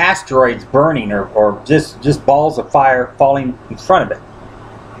asteroids burning, or just balls of fire falling in front of it.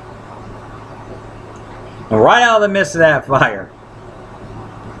 And right out of the midst of that fire,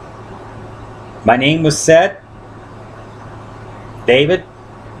 my name was said, David,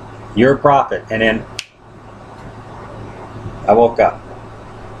 you're a prophet. And then I woke up.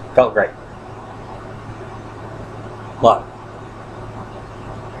 Felt great. Look,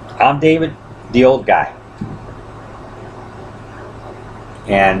 I'm David, the old guy.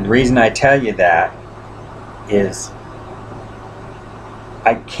 And the reason I tell you that is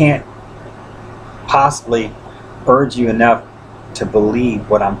I can't possibly urge you enough to believe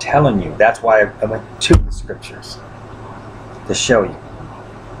what I'm telling you. That's why I went to the scriptures, to show you.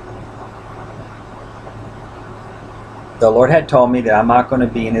 The Lord had told me that I'm not going to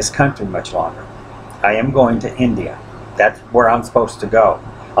be in this country much longer. I am going to India. That's where I'm supposed to go.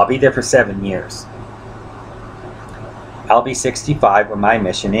 I'll be there for 7 years. I'll be 65 when my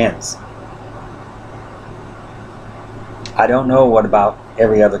mission ends. I don't know what about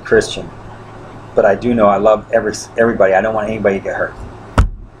every other Christian, but I do know I love everybody. I don't want anybody to get hurt.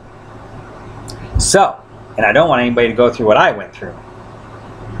 So, and I don't want anybody to go through what I went through.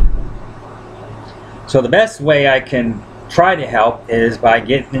 So the best way I can try to help is by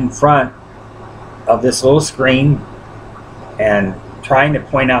getting in front of this little screen and trying to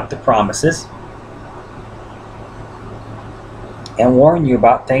point out the promises and warn you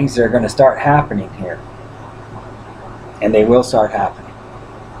about things that are going to start happening here. And they will start happening.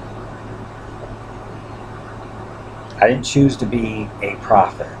 I didn't choose to be a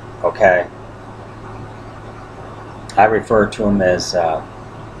prophet, okay? I refer to them as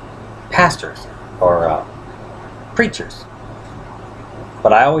pastors or preachers.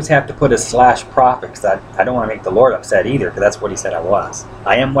 But I always have to put a /prophet because I don't want to make the Lord upset either, because that's what he said I was.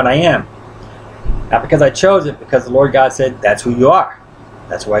 I am what I am. Not because I chose it, because the Lord God said, that's who you are.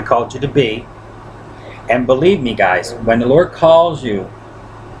 That's who I called you to be. And believe me, guys, when the Lord calls you,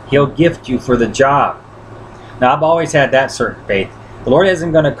 He'll gift you for the job. Now, I've always had that certain faith. The Lord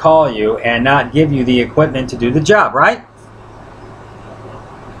isn't going to call you and not give you the equipment to do the job, right?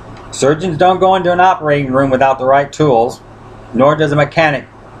 Surgeons don't go into an operating room without the right tools, nor does a mechanic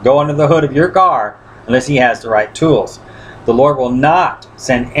go under the hood of your car unless he has the right tools. The Lord will not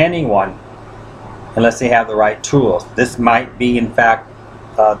send anyone unless they have the right tools. This might be, in fact,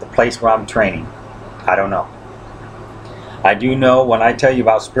 the place where I'm training. I don't know. I do know when I tell you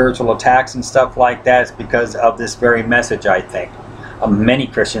about spiritual attacks and stuff like that, it's because of this very message, I think. Many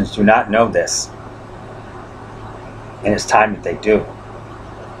Christians do not know this. And it's time that they do.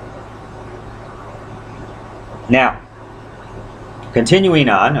 Now, continuing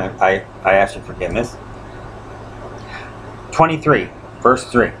on, I ask your forgiveness. 23, verse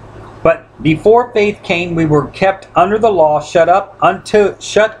 3. But before faith came, we were kept under the law, shut up until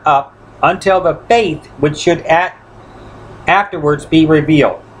the faith which should afterwards be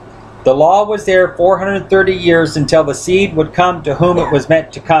revealed. The law was there 430 years until the seed would come to whom it was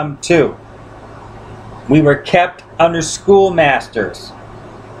meant to come to. We were kept under schoolmasters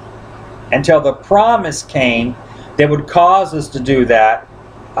until the promise came that would cause us to do that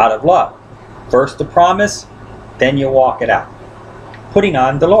out of love. First the promise, then you walk it out. Putting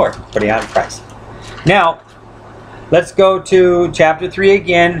on the Lord, putting on Christ. Now, let's go to chapter 3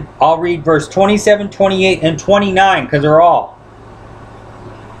 again. I'll read verse 27, 28, and 29 because they're all.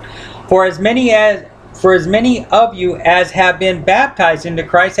 For as many of you as have been baptized into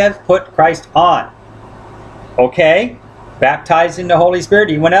Christ have put Christ on. Okay? Baptized in the Holy Spirit.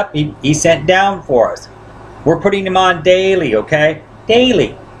 He went up, he sent down for us. We're putting him on daily, okay?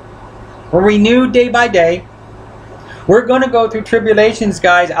 Daily. We're renewed day by day. We're going to go through tribulations,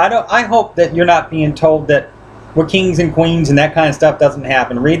 guys. I hope that you're not being told that we're kings and queens and that kind of stuff doesn't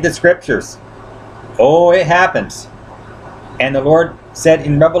happen. Read the scriptures. Oh, it happens. And the Lord said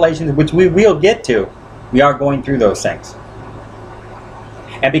in Revelation, which we will get to, we are going through those things.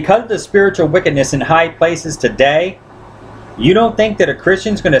 And because of the spiritual wickedness in high places today, you don't think that a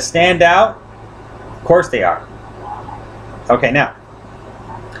Christian's going to stand out? Of course they are. Okay, now.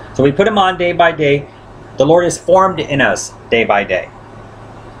 So we put him on day by day. The Lord is formed in us day by day.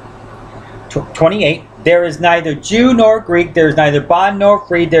 28. There is neither Jew nor Greek. There is neither bond nor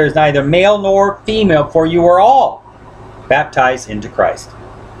free. There is neither male nor female. For you are all baptized into Christ.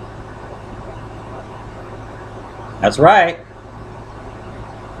 That's right.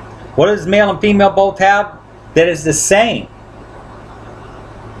 What does male and female both have? That is the same.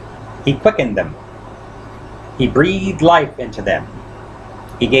 He quickened them. He breathed life into them.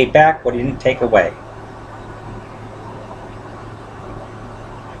 He gave back what he didn't take away.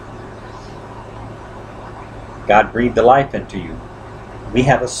 God breathed the life into you. We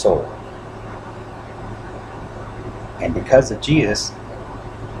have a soul. And because of Jesus,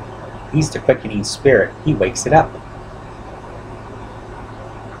 He's the quickening spirit. He wakes it up.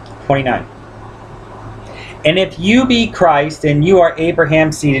 29. And if you be Christ, then you are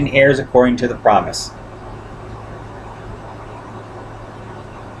Abraham's seed and heirs according to the promise.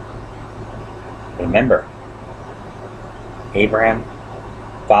 Remember, Abraham,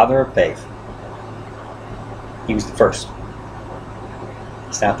 father of faith. He was the first.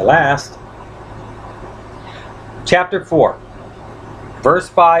 He's not the last. Chapter 4, verse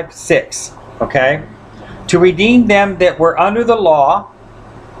 5, 6. Okay? To redeem them that were under the law,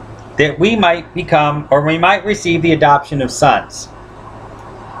 that we might become, or we might receive the adoption of sons.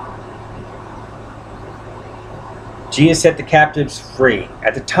 Jesus set the captives free.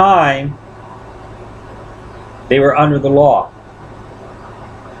 At the time, they were under the law.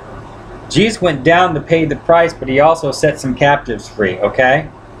 Jesus went down to pay the price, but He also set some captives free, okay?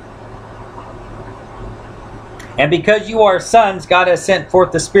 And because you are sons, God has sent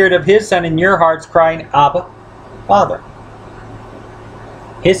forth the Spirit of His Son in your hearts, crying, Abba, Father.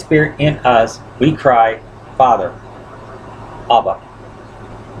 His Spirit in us, we cry, Father, Abba.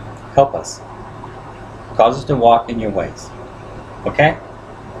 Help us. Cause us to walk in your ways. Okay?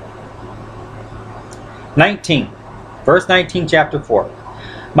 19. Verse 19, chapter 4.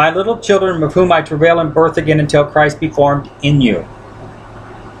 My little children, of whom I travail in birth again until Christ be formed in you.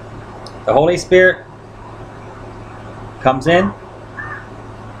 The Holy Spirit comes in,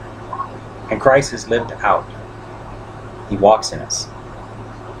 and Christ is lived out. He walks in us.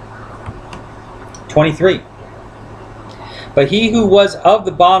 23. But he who was of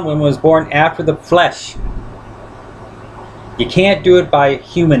the bondwoman was born after the flesh. You can't do it by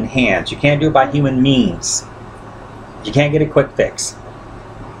human hands. You can't do it by human means. You can't get a quick fix.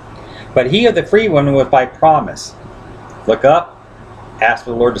 But he of the free one was by promise. Look up, ask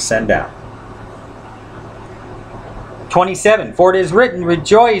for the Lord to send down. 27. For it is written,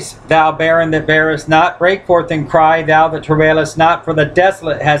 Rejoice, thou barren that bearest not, break forth and cry, thou that travailest not, for the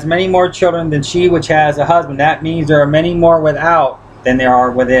desolate has many more children than she which has a husband. That means there are many more without than there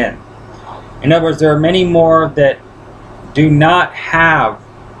are within. In other words, there are many more that do not have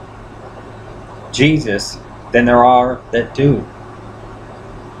Jesus than there are that do.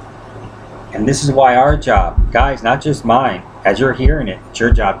 And this is why our job, guys, not just mine, as you're hearing it, it's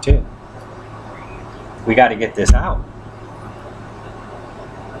your job too. We got to get this out.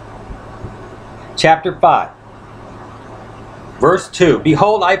 Chapter 5, verse 2.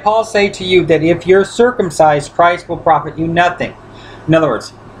 Behold, I, Paul, say to you that if you're circumcised, Christ will profit you nothing. In other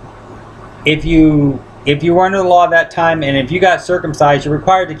words, if you were under the law at that time, and if you got circumcised, you're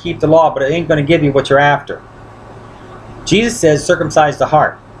required to keep the law, but it ain't going to give you what you're after. Jesus says, circumcise the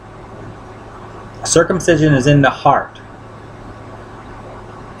heart. Circumcision is in the heart.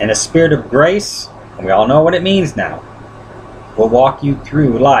 And a spirit of grace, and we all know what it means now, will walk you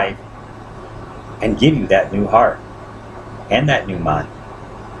through life and give you that new heart and that new mind.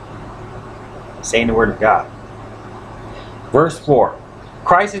 Saying the word of God. Verse 4.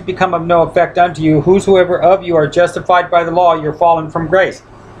 Christ has become of no effect unto you. Whosoever of you are justified by the law, you're fallen from grace.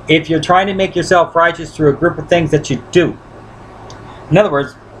 If you're trying to make yourself righteous through a group of things that you do. In other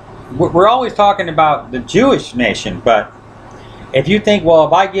words, we're always talking about the Jewish nation, but if you think, well,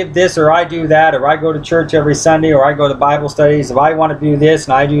 if I give this or I do that, or I go to church every Sunday, or I go to Bible studies, if I want to do this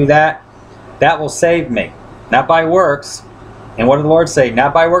and I do that, that will save me. Not by works. And what did the Lord say?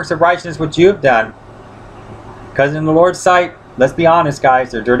 Not by works of righteousness which you have done. Because in the Lord's sight, let's be honest,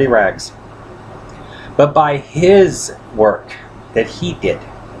 guys, they're dirty rags. But by His work that He did.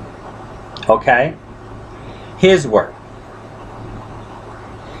 Okay? His work.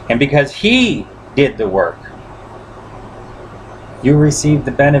 And because He did the work, you receive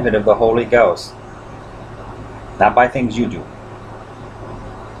the benefit of the Holy Ghost. Not by things you do.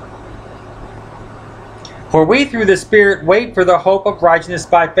 For we through the Spirit wait for the hope of righteousness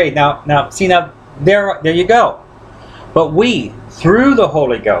by faith. Now, see, there you go. But we, through the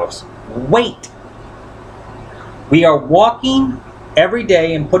Holy Ghost, wait. We are walking every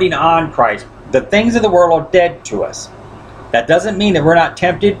day and putting on Christ. The things of the world are dead to us. That doesn't mean that we're not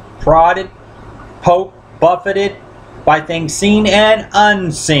tempted, prodded, poked, buffeted by things seen and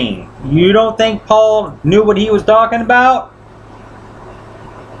unseen. You don't think Paul knew what he was talking about?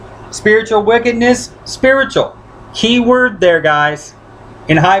 Spiritual wickedness, spiritual. Key word there, guys.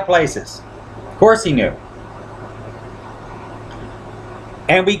 In high places. Of course he knew.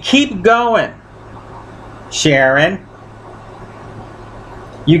 And we keep going, Sharon.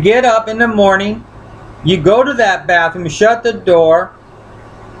 You get up in the morning, you go to that bathroom, shut the door,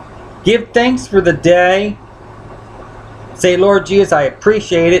 give thanks for the day, say, Lord Jesus, I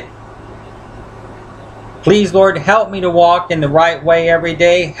appreciate it. Please, Lord, help me to walk in the right way every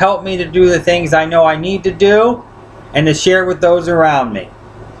day. Help me to do the things I know I need to do and to share with those around me.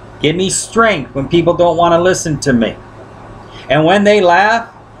 Give me strength when people don't want to listen to me. And when they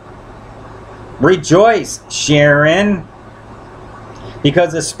laugh, rejoice, Sharon,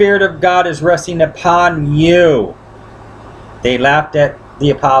 because the Spirit of God is resting upon you. They laughed at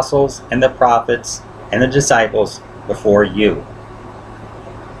the apostles and the prophets and the disciples before you.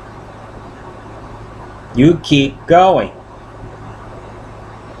 You keep going.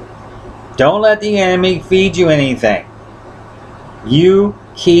 Don't let the enemy feed you anything. You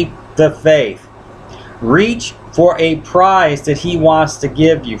keep the faith. Reach for a prize that he wants to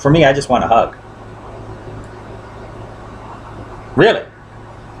give you. For me, I just want a hug. Really.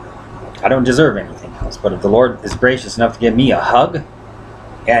 I don't deserve anything else. But if the Lord is gracious enough to give me a hug,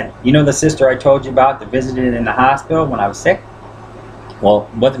 and you know the sister I told you about that visited in the hospital when I was sick? Well,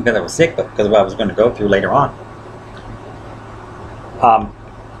 it wasn't because I was sick, but because of what I was going to go through later on.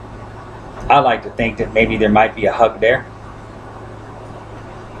 I like to think that maybe there might be a hug there.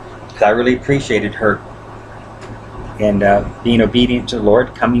 Because I really appreciated her and being obedient to the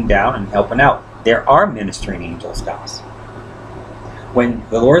Lord, coming down and helping out. There are ministering angels, guys. When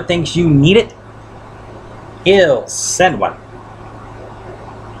the Lord thinks you need it, He'll send one.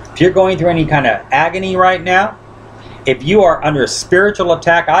 If you're going through any kind of agony right now, if you are under a spiritual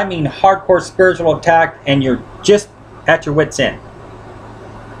attack, I mean hardcore spiritual attack, and you're just at your wit's end.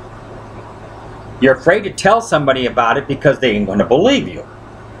 You're afraid to tell somebody about it because they ain't going to believe you.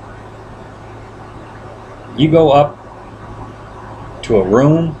 You go up to a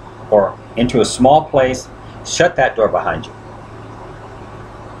room or into a small place, shut that door behind you.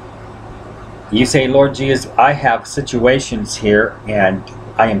 You say, Lord Jesus, I have situations here, and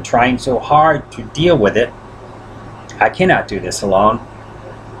I am trying so hard to deal with it. I cannot do this alone.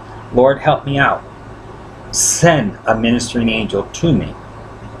 Lord, help me out. Send a ministering angel to me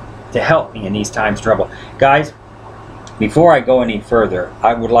to help me in these times of trouble. Guys, before I go any further,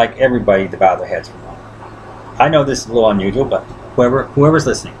 I would like everybody to bow their heads for a moment. I know this is a little unusual, but whoever's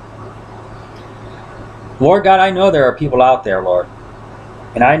listening. Lord God, I know there are people out there, Lord.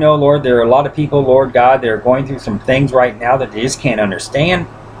 And I know, Lord, there are a lot of people, Lord God, that are going through some things right now that they just can't understand.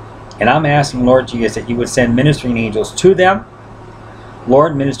 And I'm asking, Lord Jesus, that you would send ministering angels to them.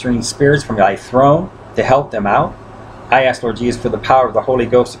 Lord, ministering spirits from thy throne to help them out. I ask, Lord Jesus, for the power of the Holy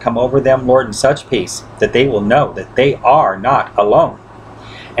Ghost to come over them, Lord, in such peace that they will know that they are not alone.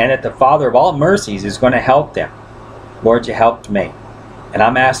 And that the Father of all mercies is going to help them. Lord, you helped me. And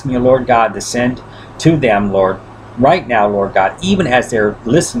I'm asking you, Lord God, to send to them, Lord, right now, Lord God, even as they're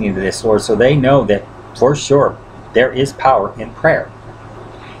listening to this, Lord, so they know that for sure there is power in prayer.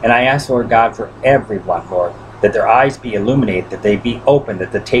 And I ask, Lord God, for everyone, Lord, that their eyes be illuminated, that they be open,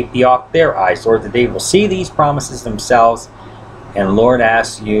 that the tape be off their eyes, Lord, that they will see these promises themselves. And Lord,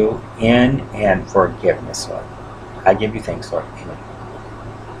 ask you in and forgiveness, Lord. I give you thanks, Lord. Amen.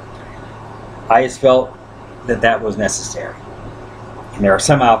 I just felt that that was necessary. And there are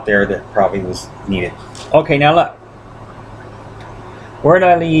some out there that probably was needed. Okay, now look. Where did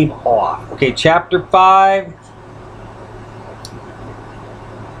I leave off? Okay, chapter 5.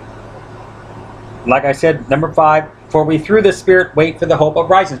 Like I said, number 5, for we through the Spirit wait for the hope of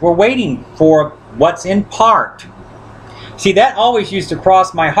righteousness. We're waiting for what's in part. See, that always used to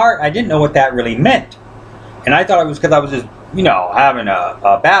cross my heart. I didn't know what that really meant. And I thought it was because I was just, having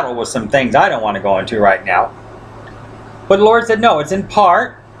a battle with some things I don't want to go into right now. But the Lord said, no, it's in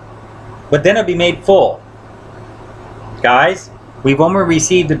part, but then it'll be made full. Guys, we've only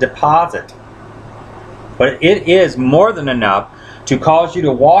received a deposit. But it is more than enough to cause you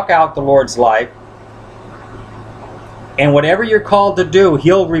to walk out the Lord's life. And whatever you're called to do,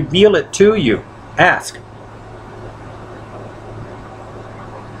 He'll reveal it to you. Ask.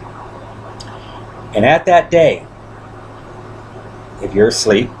 And at that day, if you're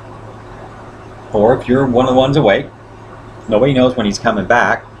asleep, or if you're one of the ones awake, nobody knows when He's coming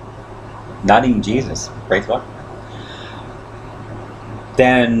back, not even Jesus, praise God,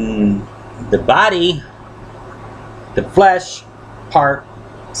 then the body, the flesh part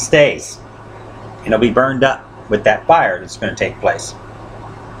stays. And it'll be burned up with that fire that's going to take place.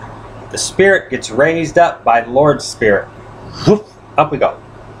 The spirit gets raised up by the Lord's Spirit. Whoop, up we go.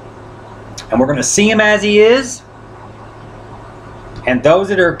 And we're going to see Him as He is. And those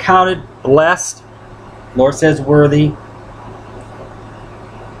that are counted blessed, Lord says worthy.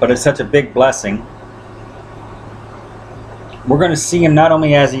 But it's such a big blessing. We're going to see Him not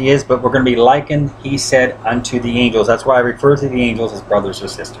only as He is, but we're going to be likened, He said, unto the angels. That's why I refer to the angels as brothers or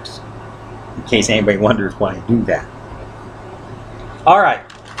sisters. In case anybody wonders why I do that. Alright.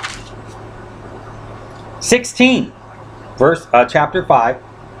 16. Chapter 5.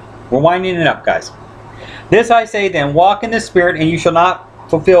 We're winding it up, guys. This I say then, walk in the Spirit, and you shall not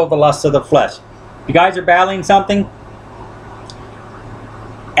fulfill the lusts of the flesh. If you guys are battling something,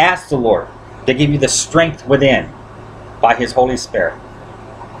 ask the Lord to give you the strength within by His Holy Spirit.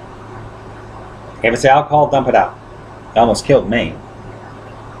 If it's alcohol, dump it out. It almost killed me.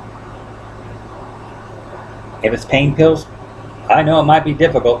 If it's pain pills, I know it might be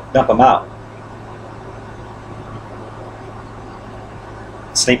difficult, dump them out.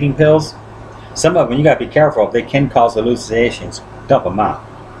 Sleeping pills, some of them you got to be careful if they can cause hallucinations, dump them out.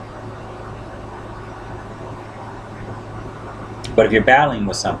 But if you're battling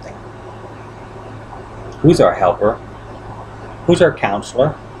with something, who's our helper? Who's our counselor?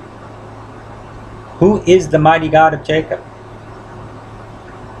 Who is the mighty God of Jacob?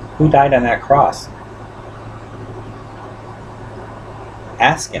 Who died on that cross?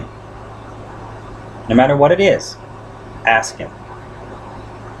 Ask Him. No matter what it is, ask Him.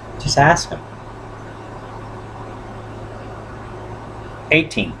 Just ask Him.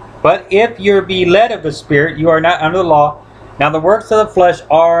 18. But if you be led of the Spirit, you are not under the law. Now the works of the flesh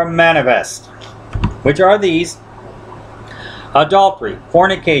are manifest, which are these: adultery,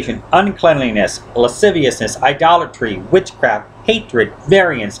 fornication, uncleanliness, lasciviousness, idolatry, witchcraft, hatred,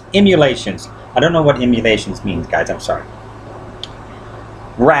 variance, emulations. I don't know what emulations means, guys. I'm sorry.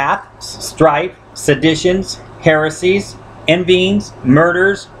 Wrath, strife, seditions, heresies, envyings,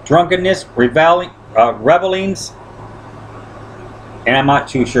 murders, drunkenness, revelings, and I'm not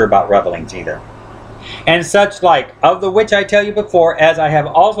too sure about revelings either, and such like, of the which I tell you before, as I have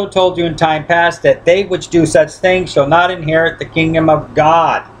also told you in time past, that they which do such things shall not inherit the kingdom of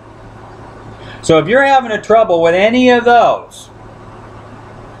God. So if you're having a trouble with any of those,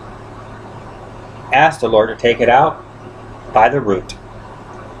 ask the Lord to take it out by the root.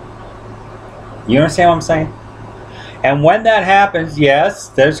 You understand what I'm saying? And when that happens, yes,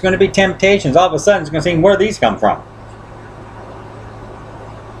 there's going to be temptations. All of a sudden, it's going to seem, where do these come from?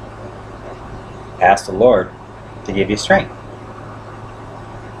 Ask the Lord to give you strength.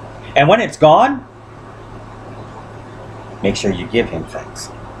 And when it's gone, make sure you give Him thanks.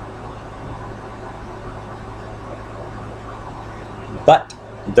 But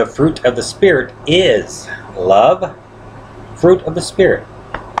the fruit of the Spirit is love. Fruit of the Spirit.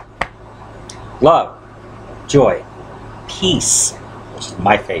 Love, joy, peace, which is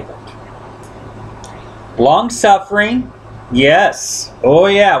my favorite. Long-suffering, yes. Oh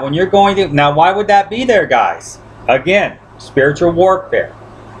yeah, when you're going to... Now why would that be there, guys? Again, spiritual warfare.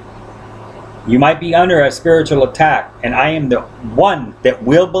 You might be under a spiritual attack, and I am the one that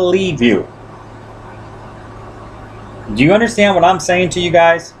will believe you. Do you understand what I'm saying to you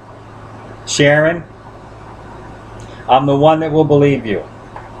guys? Sharon, I'm the one that will believe you.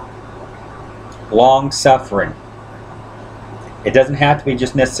 Long-suffering. It doesn't have to be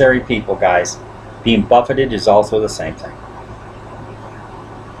just necessary people, guys. Being buffeted is also the same thing.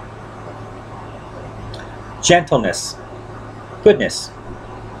 Gentleness, goodness,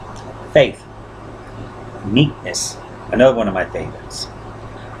 faith, meekness, another one of my favorites.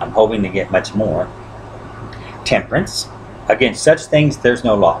 I'm hoping to get much more. Temperance, against such things there's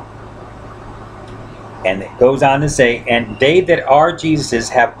no law. And it goes on to say, and they that are Jesus's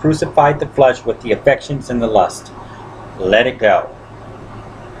have crucified the flesh with the affections and the lust. Let it go.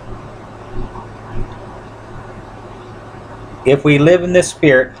 If we live in the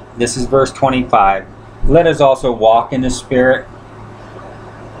Spirit, this is verse 25, let us also walk in the Spirit.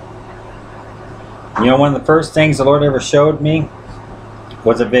 You know, one of the first things the Lord ever showed me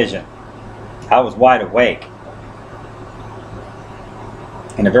was a vision. I was wide awake.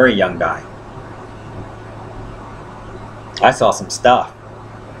 And a very young guy. I saw some stuff.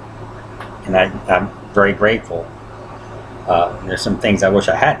 And I'm very grateful. There's some things I wish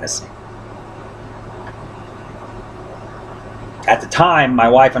I hadn't seen. At the time, my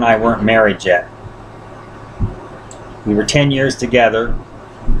wife and I weren't married yet. We were 10 years together.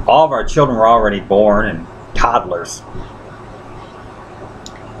 All of our children were already born and toddlers.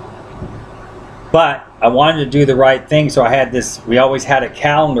 But I wanted to do the right thing, so I had this, we always had a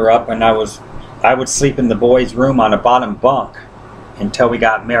calendar up, and I would sleep in the boys' room on a bottom bunk until we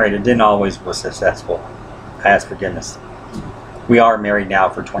got married. It didn't always was successful. I ask forgiveness. We are married now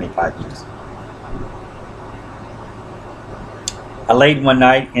for 25 years. I laid one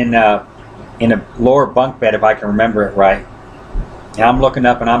night in a lower bunk bed, if I can remember it right. And I'm looking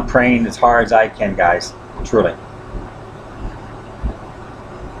up and I'm praying as hard as I can, guys. Truly.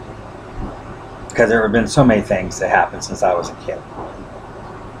 Because there have been so many things that happened since I was a kid.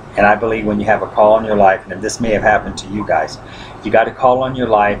 And I believe when you have a call on your life, and this may have happened to you guys, you got a call on your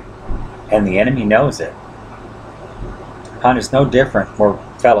life and the enemy knows it. Hon, it's no different, or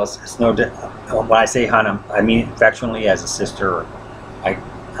fellas, it's no different. When I say hon, I mean affectionately as a sister.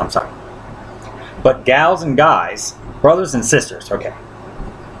 I'm sorry. But gals and guys, brothers and sisters, okay.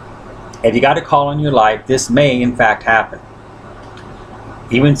 If you got a call on your life, this may in fact happen.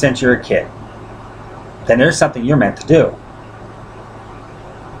 Even since you're a kid. Then there's something you're meant to do.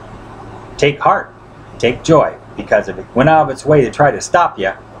 Take heart. Take joy. Because if it went out of its way to try to stop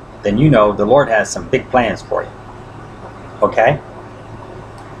you, then you know the Lord has some big plans for you. Okay?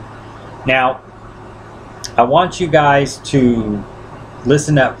 Now, I want you guys to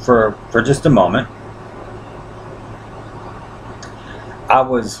listen up for just a moment. I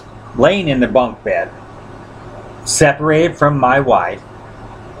was laying in the bunk bed, separated from my wife,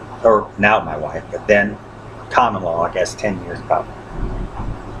 or now my wife, but then common law, I guess 10 years probably.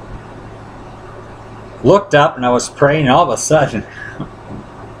 Looked up and I was praying, and all of a sudden,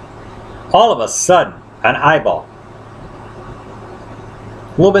 an eyeball.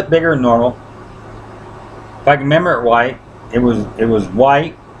 A little bit bigger than normal. If I can remember it right, it was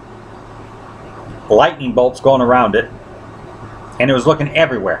white, lightning bolts going around it, and it was looking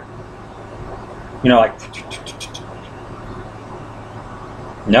everywhere. You know, like...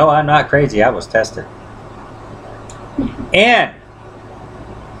 No, I'm not crazy. I was tested. And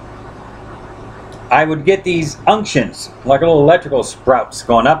I would get these unctions, like little electrical sprouts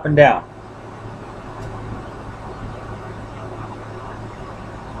going up and down.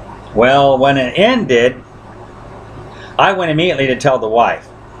 Well, when it ended, I went immediately to tell the wife.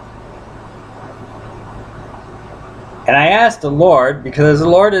 And I asked the Lord, because the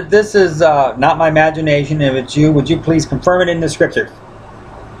Lord, if this is not my imagination, if it's you, would you please confirm it in the scriptures?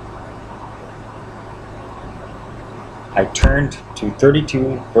 I turned to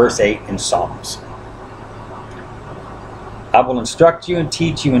 32 verse 8 in Psalms. I will instruct you and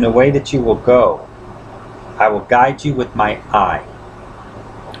teach you in the way that you will go. I will guide you with my eye.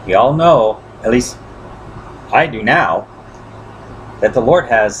 We all know, at least I do now, that the Lord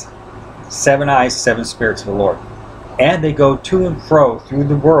has 7 eyes, 7 spirits of the Lord. And they go to and fro through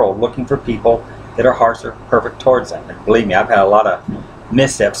the world looking for people that our hearts are perfect towards them. And believe me, I've had a lot of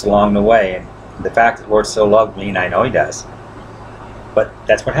missteps along the way. And the fact that the Lord still loved me, and I know He does. But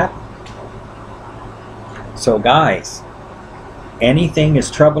that's what happened. So guys, anything is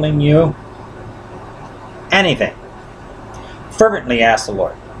troubling you, anything, fervently ask the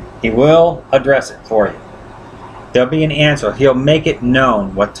Lord. He will address it for you. There'll be an answer. He'll make it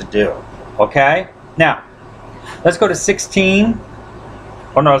known what to do. Okay? Now, let's go to 16.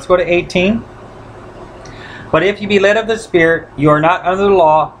 Oh no, let's go to 18. But if you be led of the Spirit, you are not under the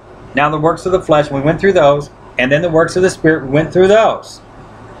law. Now the works of the flesh, we went through those. And then the works of the Spirit, we went through those.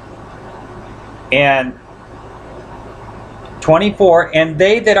 And 24, and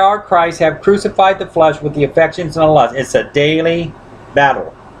they that are Christ have crucified the flesh with the affections and the lusts. It's a daily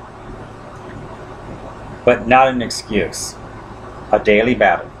battle. But not an excuse. A daily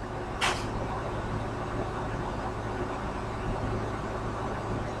battle.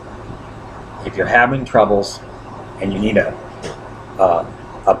 If you're having troubles and you need a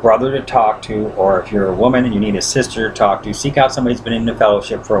brother to talk to, or if you're a woman and you need a sister to talk to, seek out somebody who's been in the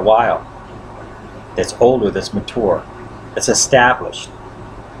fellowship for a while, that's older, that's mature, that's established.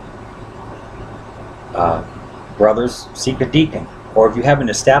 Brothers, seek a deacon. Or if you have an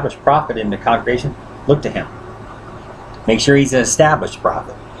established prophet in the congregation, look to him. Make sure he's an established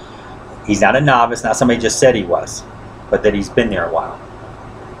prophet. He's not a novice, not somebody just said he was, but that he's been there a while.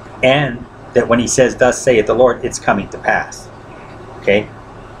 And that when he says, thus saith the Lord, it's coming to pass. Okay?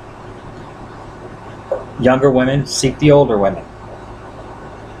 Younger women, seek the older women.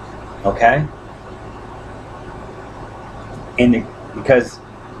 Okay? Because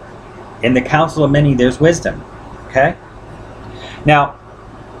in the counsel of many there's wisdom. Okay? Now,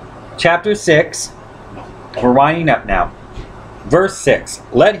 chapter 6, we're winding up now. Verse 6,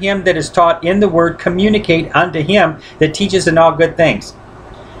 let him that is taught in the word communicate unto him that teaches in all good things.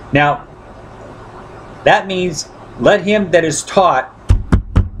 Now, that means let him that is taught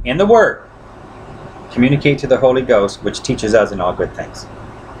in the word communicate to the Holy Ghost, which teaches us in all good things.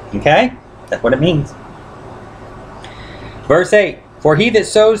 Okay? That's what it means. Verse 8, for he that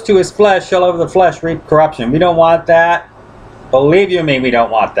sows to his flesh shall of the flesh reap corruption. We don't want that. Believe you me, we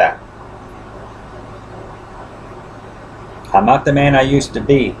don't want that. I'm not the man I used to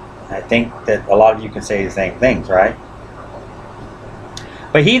be. I think that a lot of you can say the same things, right?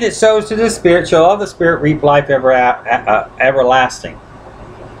 But he that sows to the Spirit shall of the Spirit reap life everlasting.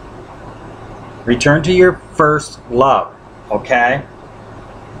 Return to your first love, okay?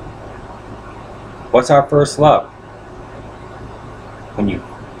 What's our first love? When you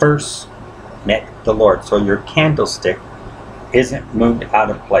first met the Lord. So your candlestick isn't moved out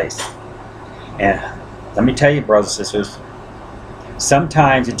of place. And let me tell you, brothers and sisters,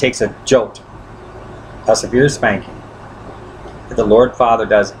 sometimes it takes a jolt, a severe spanking, that the Lord Father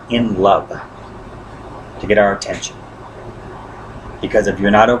does in love to get our attention. Because if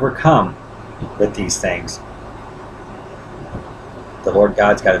you're not overcome with these things, the Lord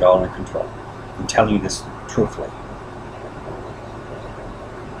God's got it all in control. I'm telling you this truthfully.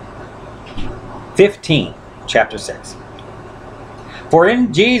 15, chapter 6. For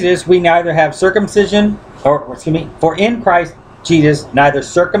in Jesus we neither have circumcision, for in Christ Jesus neither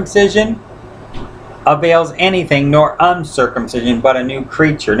circumcision avails anything, nor uncircumcision, but a new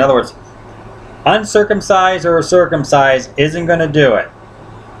creature. In other words, uncircumcised or circumcised isn't going to do it.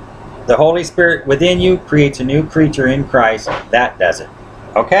 The Holy Spirit within you creates a new creature in Christ. That does it.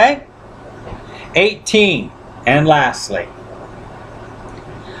 Okay? 18, and lastly,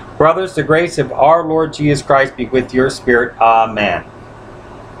 brothers, the grace of our Lord Jesus Christ be with your spirit. Amen.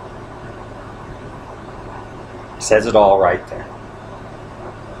 Says it all right there.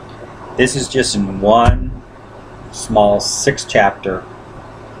 This is just in one small 6-chapter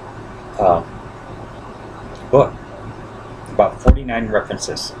book. About 49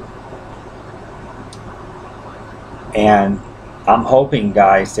 references. And I'm hoping,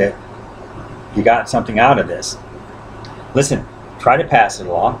 guys, that you got something out of this. Listen, try to pass it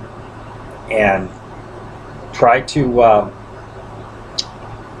along. And try to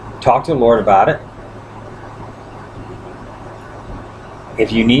talk to the Lord about it.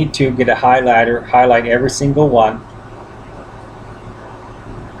 If you need to, get a highlighter, highlight every single one,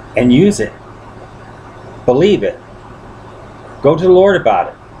 and use it. Believe it. Go to the Lord about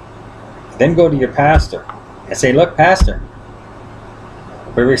it. Then go to your pastor and say, look, pastor,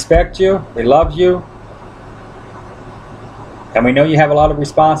 we respect you, we love you, And we know you have a lot of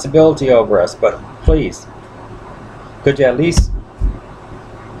responsibility over us, but please, could you at least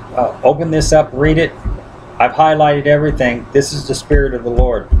open this up, read it? I've highlighted everything. This is the Spirit of the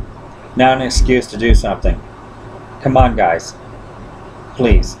Lord. Not an excuse to do something. Come on, guys.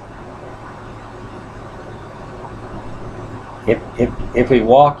 Please. If we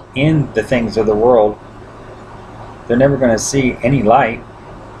walk in the things of the world, they're never going to see any light.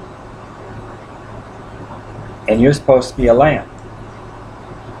 And you're supposed to be a lamp.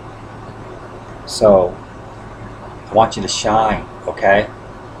 So, I want you to shine, okay?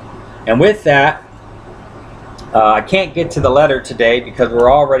 And with that, I can't get to the letter today because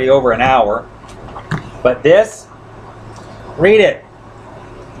we're already over an hour. But this, read it.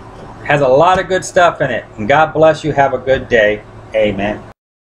 Has a lot of good stuff in it. And God bless you. Have a good day. Amen.